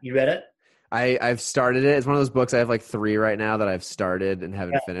 Yeah. You read it? I've started it. It's one of those books. I have 3 right now that I've started and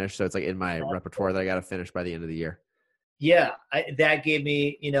haven't finished. So it's in my repertoire that I got to finish by the end of the year. Yeah. That gave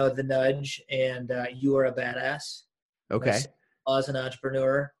me, the nudge, and You Are a Badass. Okay. As an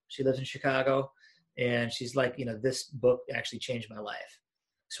entrepreneur, she lives in Chicago, and she's like, this book actually changed my life.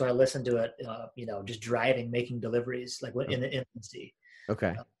 So I listened to it, just driving, making deliveries, in the infancy.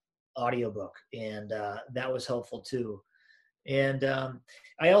 Okay. Audiobook. And that was helpful too. And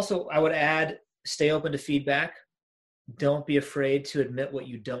I would add, stay open to feedback. Don't be afraid to admit what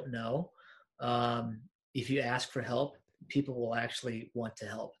you don't know. If you ask for help, people will actually want to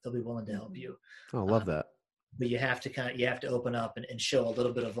help. They'll be willing to help you. Oh, love that. But you have to open up and show a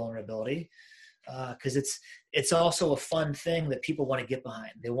little bit of vulnerability. Because it's also a fun thing that people want to get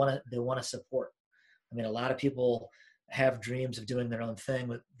behind. They want to support. I mean, a lot of people have dreams of doing their own thing,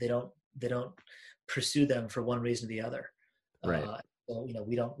 but they don't pursue them for one reason or the other. Right. So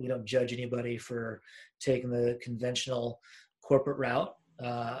we don't judge anybody for taking the conventional corporate route,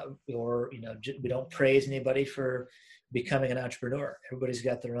 or we don't praise anybody for becoming an entrepreneur. Everybody's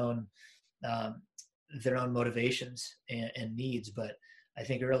got their own motivations and needs, but I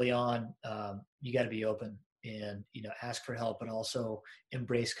think early on, you got to be open and, ask for help, but also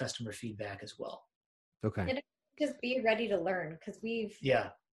embrace customer feedback as well. Okay. And just be ready to learn, because we've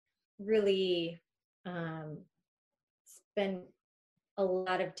really spent a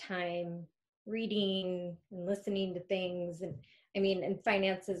lot of time reading and listening to things. And I mean, and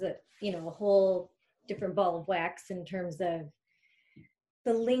finance is a whole different ball of wax in terms of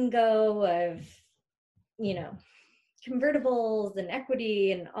the lingo of, convertibles and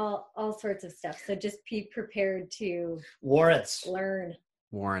equity and all sorts of stuff. So just be prepared to warrants. Learn.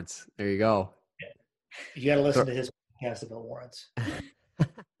 Warrants. There you go. You got to listen to his podcast about warrants.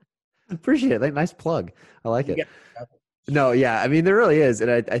 Appreciate it. Nice plug. I like it. No, yeah. I mean, there really is.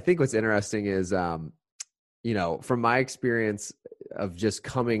 And I think what's interesting is, from my experience of just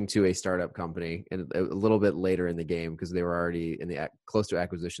coming to a startup company and a little bit later in the game, because they were already in the close to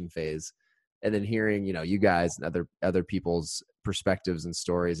acquisition phase, and then hearing, you guys and other people's perspectives and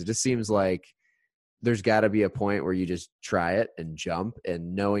stories, it just seems like there's got to be a point where you just try it and jump,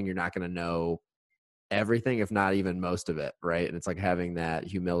 and knowing you're not going to know everything, if not even most of it. Right. And it's like having that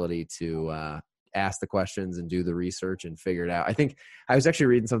humility to ask the questions and do the research and figure it out. I think I was actually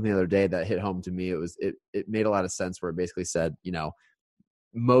reading something the other day that hit home to me. It made a lot of sense, where it basically said,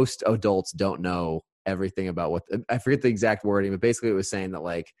 most adults don't know everything about I forget the exact wording, but basically it was saying that,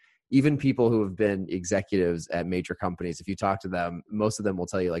 like, even people who have been executives at major companies, if you talk to them, most of them will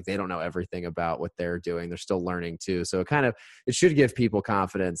tell you, like, they don't know everything about what they're doing. They're still learning too. So it should give people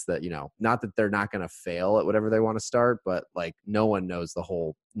confidence that, not that they're not going to fail at whatever they want to start, but like no one knows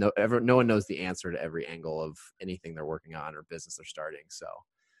no one knows the answer to every angle of anything they're working on or business they're starting. So.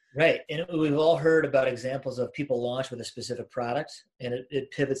 Right. And we've all heard about examples of people launch with a specific product and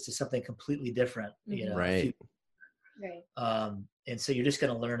it pivots to something completely different, Right. Right. And so you're just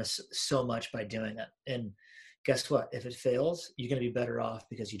going to learn so much by doing it. And guess what? If it fails, you're going to be better off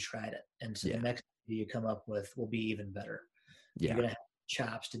because you tried it. And so the next you come up with will be even better. Yeah. You're going to have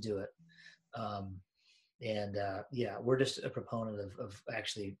chops to do it. We're just a proponent of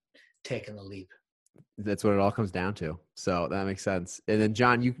actually taking the leap. That's what it all comes down to. So that makes sense. And then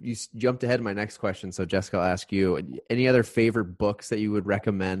John, you jumped ahead of my next question. So Jessica, I'll ask you, any other favorite books that you would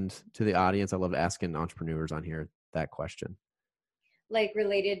recommend to the audience? I love asking entrepreneurs on here that question. Like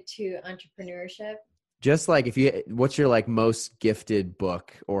related to entrepreneurship? Just like what's your like most gifted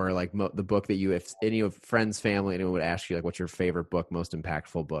book, or like the book that if any of friends, family, anyone would ask you, like, what's your favorite book, most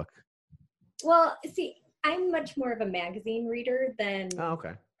impactful book? Well, see, I'm much more of a magazine reader than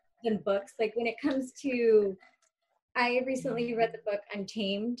books. Like when it comes to, I recently read the book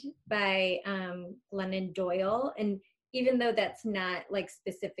Untamed by Glennon Doyle. And even though that's not like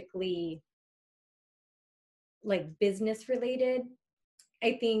specifically like business related,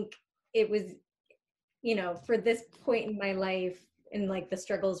 I think it was, for this point in my life and like the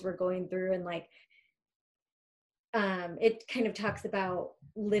struggles we're going through, and like, it kind of talks about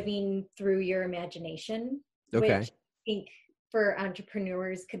living through your imagination, which I think for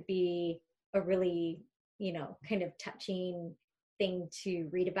entrepreneurs could be a really, kind of touching thing to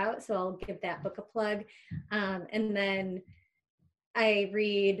read about. So I'll give that book a plug. And then I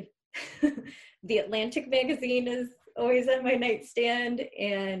read The Atlantic magazine is always on my nightstand,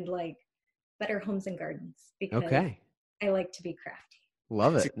 and like Better Homes and Gardens, because I like to be crafty.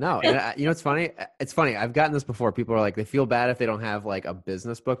 Love it. No, and it's funny. It's funny. I've gotten this before. People are like, they feel bad if they don't have like a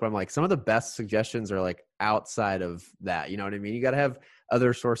business book, but I'm like, some of the best suggestions are like outside of that. You know what I mean? You got to have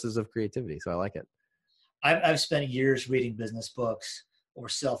other sources of creativity. So I like it. I've spent years reading business books or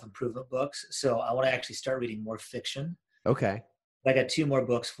self-improvement books. So I want to actually start reading more fiction. Okay. I got 2 more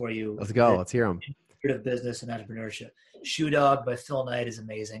books for you. Let's go. Let's hear them. Of business and entrepreneurship. Shoe Dog by Phil Knight is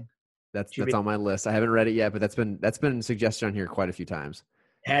amazing. That's on my list. I haven't read it yet, but that's been suggested on here quite a few times.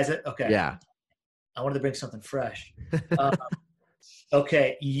 Has it? Okay. Yeah. I wanted to bring something fresh.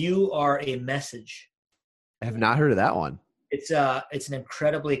 Okay. You Are a Message. I have not heard of that one. It's an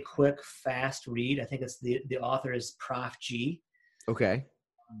incredibly quick, fast read. I think it's the author is Prof G. Okay.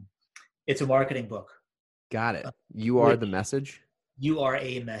 It's a marketing book. Got it. You Are the Message? You Are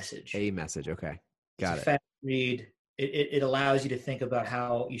a Message. A Message. Okay. Got it's a fast read. It allows you to think about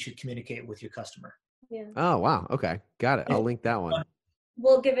how you should communicate with your customer. Yeah. Oh, wow. Okay. Got it. I'll link that one.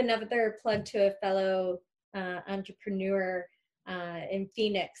 We'll give another plug to a fellow entrepreneur in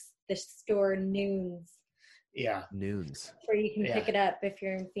Phoenix, the store Noons. Yeah. Noons. Where you can pick it up if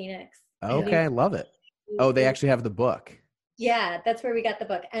you're in Phoenix. Okay. Love it. Oh, they actually have the book. Yeah. That's where we got the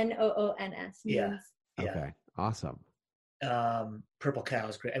book. Noons. Yeah. Okay. Awesome. Purple Cow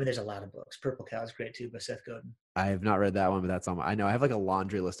is great. I mean, there's a lot of books. Purple Cow is great too by Seth Godin. I have not read that one, but that's on I know I have like a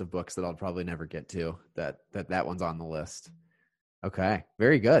laundry list of books that I'll probably never get to. That one's on the list. Okay.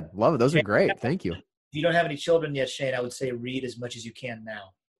 Very good. Love it. Those are great. Thank you. If you don't have any children yet, Shane, I would say read as much as you can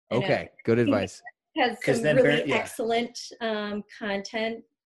now. Okay. Good advice. Has some really excellent content.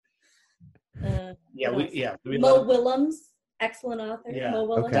 Mo Willems, excellent author. Yeah. Mo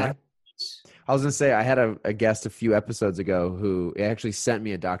Willems. Okay. I was gonna say I had a guest a few episodes ago who actually sent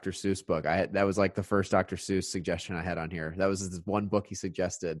me a Dr. Seuss book. That was like the first Dr. Seuss suggestion I had on here. That was this one book he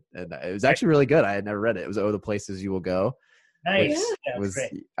suggested, and it was actually really good. I had never read it. It was "Oh, the Places You Will Go," Nice. which Yeah, was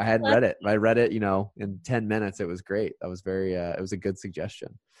great. I hadn't read it. I read it, in 10 minutes. It was great. That was very. It was a good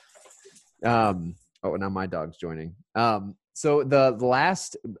suggestion. Oh, now my dog's joining. So the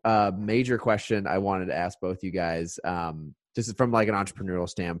last major question I wanted to ask both you guys, just from like an entrepreneurial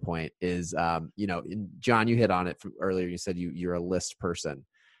standpoint, is John, you hit on it earlier. You said you're a list person.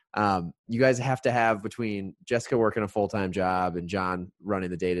 You guys have to have, between Jessica working a full-time job and John running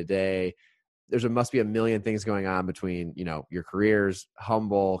the day-to-day, must be a million things going on between your careers,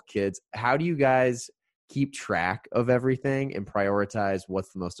 Humble, kids. How do you guys keep track of everything and prioritize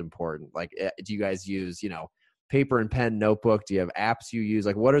what's the most important? Like, do you guys use paper and pen, notebook? Do you have apps you use?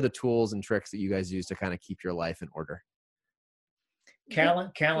 Like, what are the tools and tricks that you guys use to kind of keep your life in order?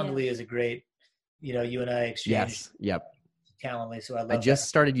 Calendly is a great, you and I exchange. Yes. Yep. Calendly. So I just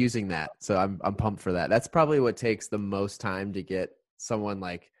started using that. So I'm pumped for that. That's probably what takes the most time to get someone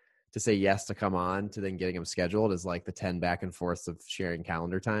to say yes to come on, to then getting them scheduled, is like the 10 back and forths of sharing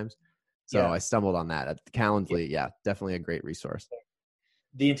calendar times. So I stumbled on that at Calendly. Yeah, definitely a great resource.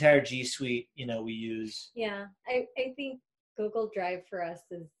 The entire G Suite, we use. Yeah, I think Google Drive for us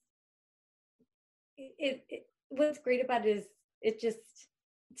is what's great about it is it's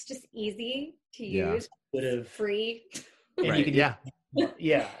just easy to use. It's free. And right. You can yeah.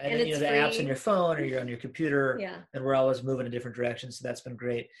 And then, the apps on your phone or you're on your computer. Yeah. And we're always moving in different directions. So that's been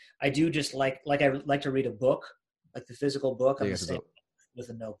great. I do just I like to read a book, like the physical book. I'm the same with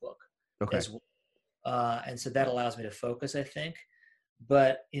a notebook. Okay. As well. And so that allows me to focus, I think.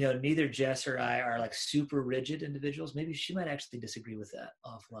 But, neither Jess or I are like super rigid individuals. Maybe she might actually disagree with that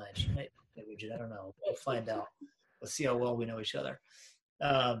offline. She might be rigid. I don't know. We'll find out. Let's see how well we know each other.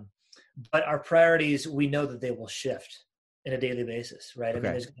 But our priorities, we know that they will shift in a daily basis, right? Okay. I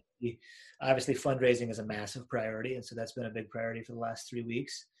mean, there's going to be, obviously fundraising is a massive priority. And so that's been a big priority for the last 3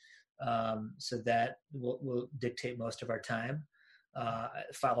 weeks. So that will dictate most of our time,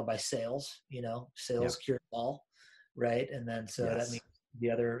 followed by sales, sales cure all, right? And then, so that means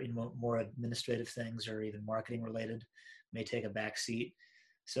the other, more administrative things or even marketing related may take a back seat.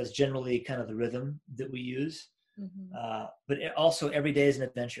 So it's generally kind of the rhythm that we use. Mm-hmm. But also every day is an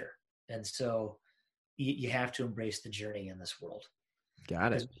adventure. And so you have to embrace the journey in this world.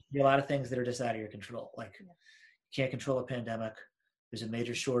 Got it. There's a lot of things that are just out of your control. Like you can't control a pandemic. There's a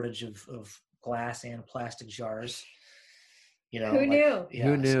major shortage of glass and plastic jars. Who knew? Yeah,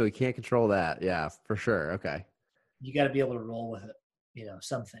 who knew? You can't control that. Yeah, for sure. Okay. You got to be able to roll with it.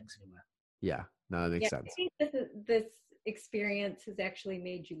 Some things anyway. Yeah. No, that makes sense. I think this experience has actually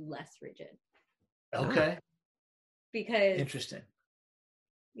made you less rigid. Okay. Because interesting.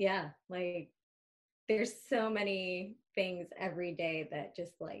 Yeah, like there's so many things every day that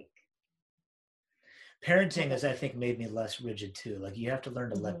just parenting has, I think, made me less rigid too. Like you have to learn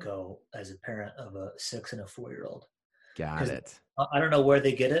to let go as a parent of a 6 and a 4-year-old. Got it. I don't know where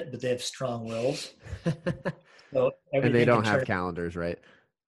they get it, but they have strong wills. So and they don't have calendars, right?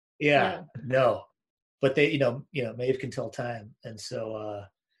 Yeah, no. But they, Maeve can tell time. And so,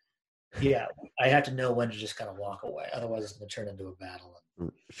 I have to know when to just kind of walk away. Otherwise it's going to turn into a battle.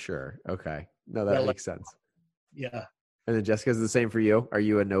 Sure. Okay. No, that makes sense. Yeah. And then Jessica's the same for you. Are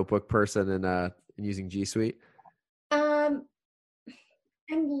you a notebook person and using G Suite? I'm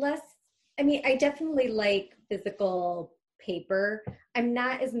less, I definitely like physical paper. I'm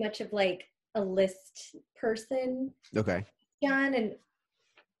not as much of like a list person. Okay. John, and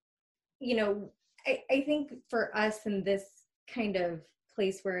I think for us in this kind of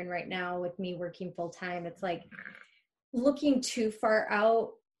place we're in right now with me working full time, it's like looking too far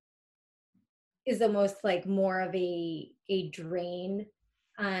out is almost like more of a drain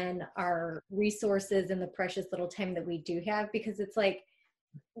on our resources and the precious little time that we do have, because it's like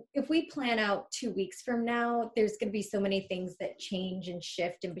if we plan out 2 weeks from now, there's going to be so many things that change and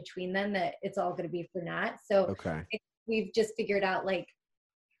shift in between them that it's all going to be for naught. So we've just figured out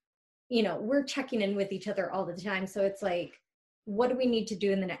we're checking in with each other all the time. So it's like, what do we need to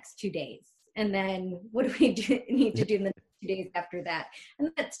do in the next 2 days? And then what do we need to do in the next 2 days after that?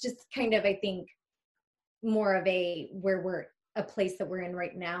 And that's just kind of, I think, more of a place that we're in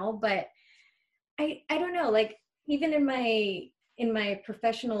right now. But I don't know, like even in my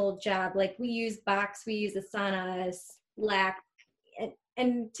professional job, like we use Box, we use Asana, Slack,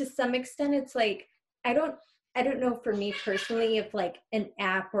 and to some extent it's like, I don't know for me personally if like an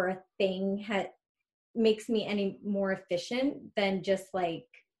app or a thing makes me any more efficient than just like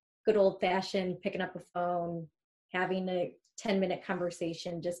good old fashioned picking up a phone, having a 10-minute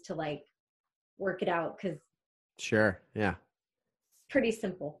conversation just to like work it out because sure, yeah, it's pretty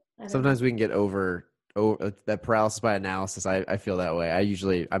simple. Sometimes we can get over that paralysis by analysis. I feel that way.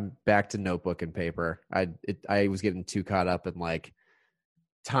 I'm back to notebook and paper. I was getting too caught up in like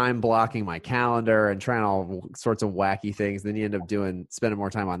time blocking my calendar and trying all sorts of wacky things. Then you end up spending more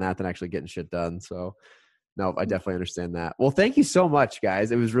time on that than actually getting shit done. So no, I definitely understand that. Well, thank you so much,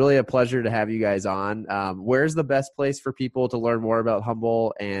 guys. It was really a pleasure to have you guys on. Where's the best place for people to learn more about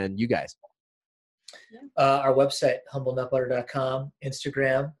Humble and you guys? Our website, humblenutbutter.com,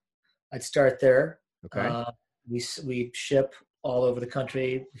 Instagram. I'd start there. Okay. We ship all over the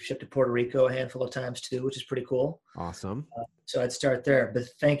country. We've shipped to Puerto Rico a handful of times too, which is pretty cool. Awesome. So I'd start there. But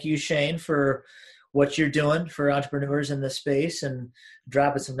thank you, Shane, for what you're doing for entrepreneurs in this space and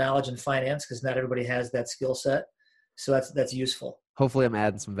dropping some knowledge in finance, because not everybody has that skill set. So that's useful. Hopefully I'm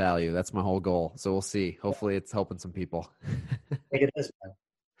adding some value. That's my whole goal. So we'll see. Hopefully it's helping some people. Take it this time.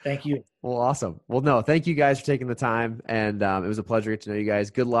 Thank you. Well, awesome. Well, no, thank you guys for taking the time. And it was a pleasure to get to know you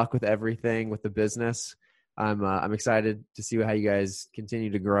guys. Good luck with everything with the business. I'm excited to see how you guys continue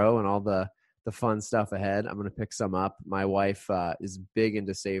to grow and all the fun stuff ahead. I'm going to pick some up. My wife is big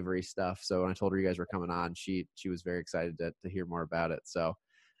into savory stuff. So when I told her you guys were coming on, she was very excited to hear more about it. So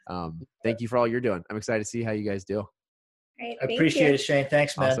thank you for all you're doing. I'm excited to see how you guys do. Great, I appreciate it, Shane.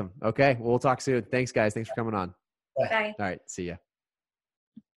 Thanks, man. Awesome. Okay. Well, we'll talk soon. Thanks, guys. Thanks for coming on. Bye. All right. See ya.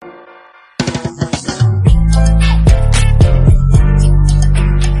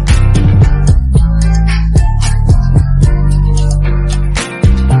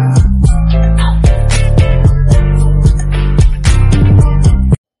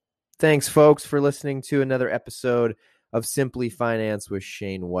 Thanks, folks, for listening to another episode of Simply Finance with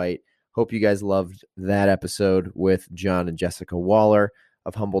Shane White. Hope you guys loved that episode with John and Jessica Waller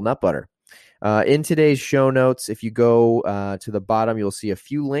of Humble Nut Butter. In today's show notes, if you go to the bottom, you'll see a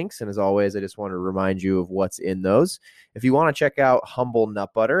few links. And as always, I just want to remind you of what's in those. If you want to check out Humble Nut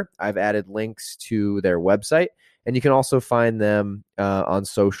Butter, I've added links to their website. And you can also find them on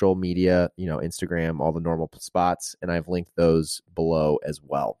social media, Instagram, all the normal spots. And I've linked those below as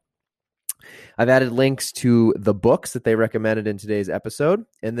well. I've added links to the books that they recommended in today's episode.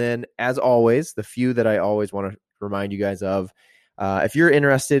 And then, as always, the few that I always want to remind you guys of, if you're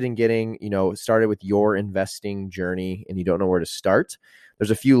interested in getting, started with your investing journey and you don't know where to start,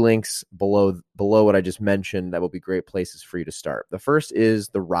 there's a few links below what I just mentioned that will be great places for you to start. The first is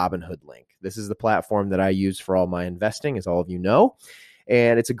the Robinhood link. This is the platform that I use for all my investing, as all of you know.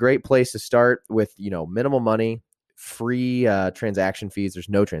 And it's a great place to start with, minimal money, free transaction fees. There's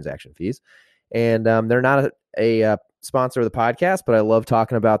no transaction fees. And they're not a sponsor of the podcast, but I love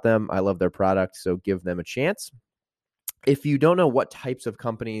talking about them. I love their product, so give them a chance. If you don't know what types of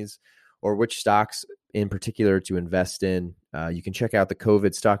companies or which stocks in particular to invest in, you can check out the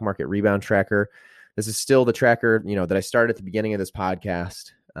COVID stock market rebound tracker. This is still the tracker, that I started at the beginning of this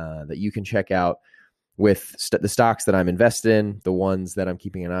podcast that you can check out with the stocks that I'm invested in, the ones that I'm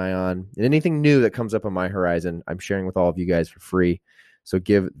keeping an eye on, and anything new that comes up on my horizon, I'm sharing with all of you guys for free. So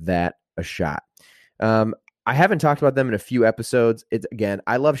give that a shot. I haven't talked about them in a few episodes.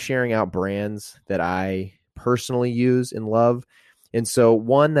 I love sharing out brands that I personally use and love. And so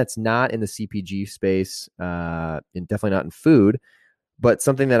one that's not in the CPG space, and definitely not in food, but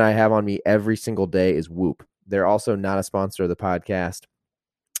something that I have on me every single day is Whoop. They're also not a sponsor of the podcast,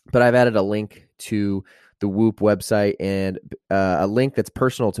 but I've added a link to the Whoop website and a link that's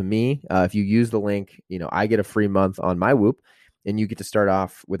personal to me. If you use the link, I get a free month on my Whoop, and you get to start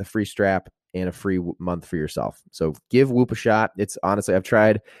off with a free strap and a free month for yourself. So give Whoop a shot. It's honestly, I'm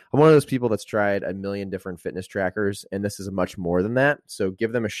one of those people that's tried a million different fitness trackers, and this is much more than that. So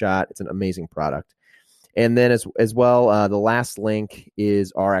give them a shot. It's an amazing product. And then as well, the last link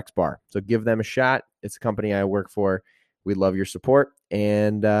is RX Bar. So give them a shot. It's a company I work for. We love your support.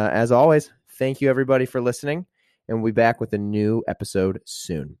 And as always, thank you everybody for listening. And we'll be back with a new episode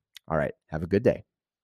soon. All right. Have a good day.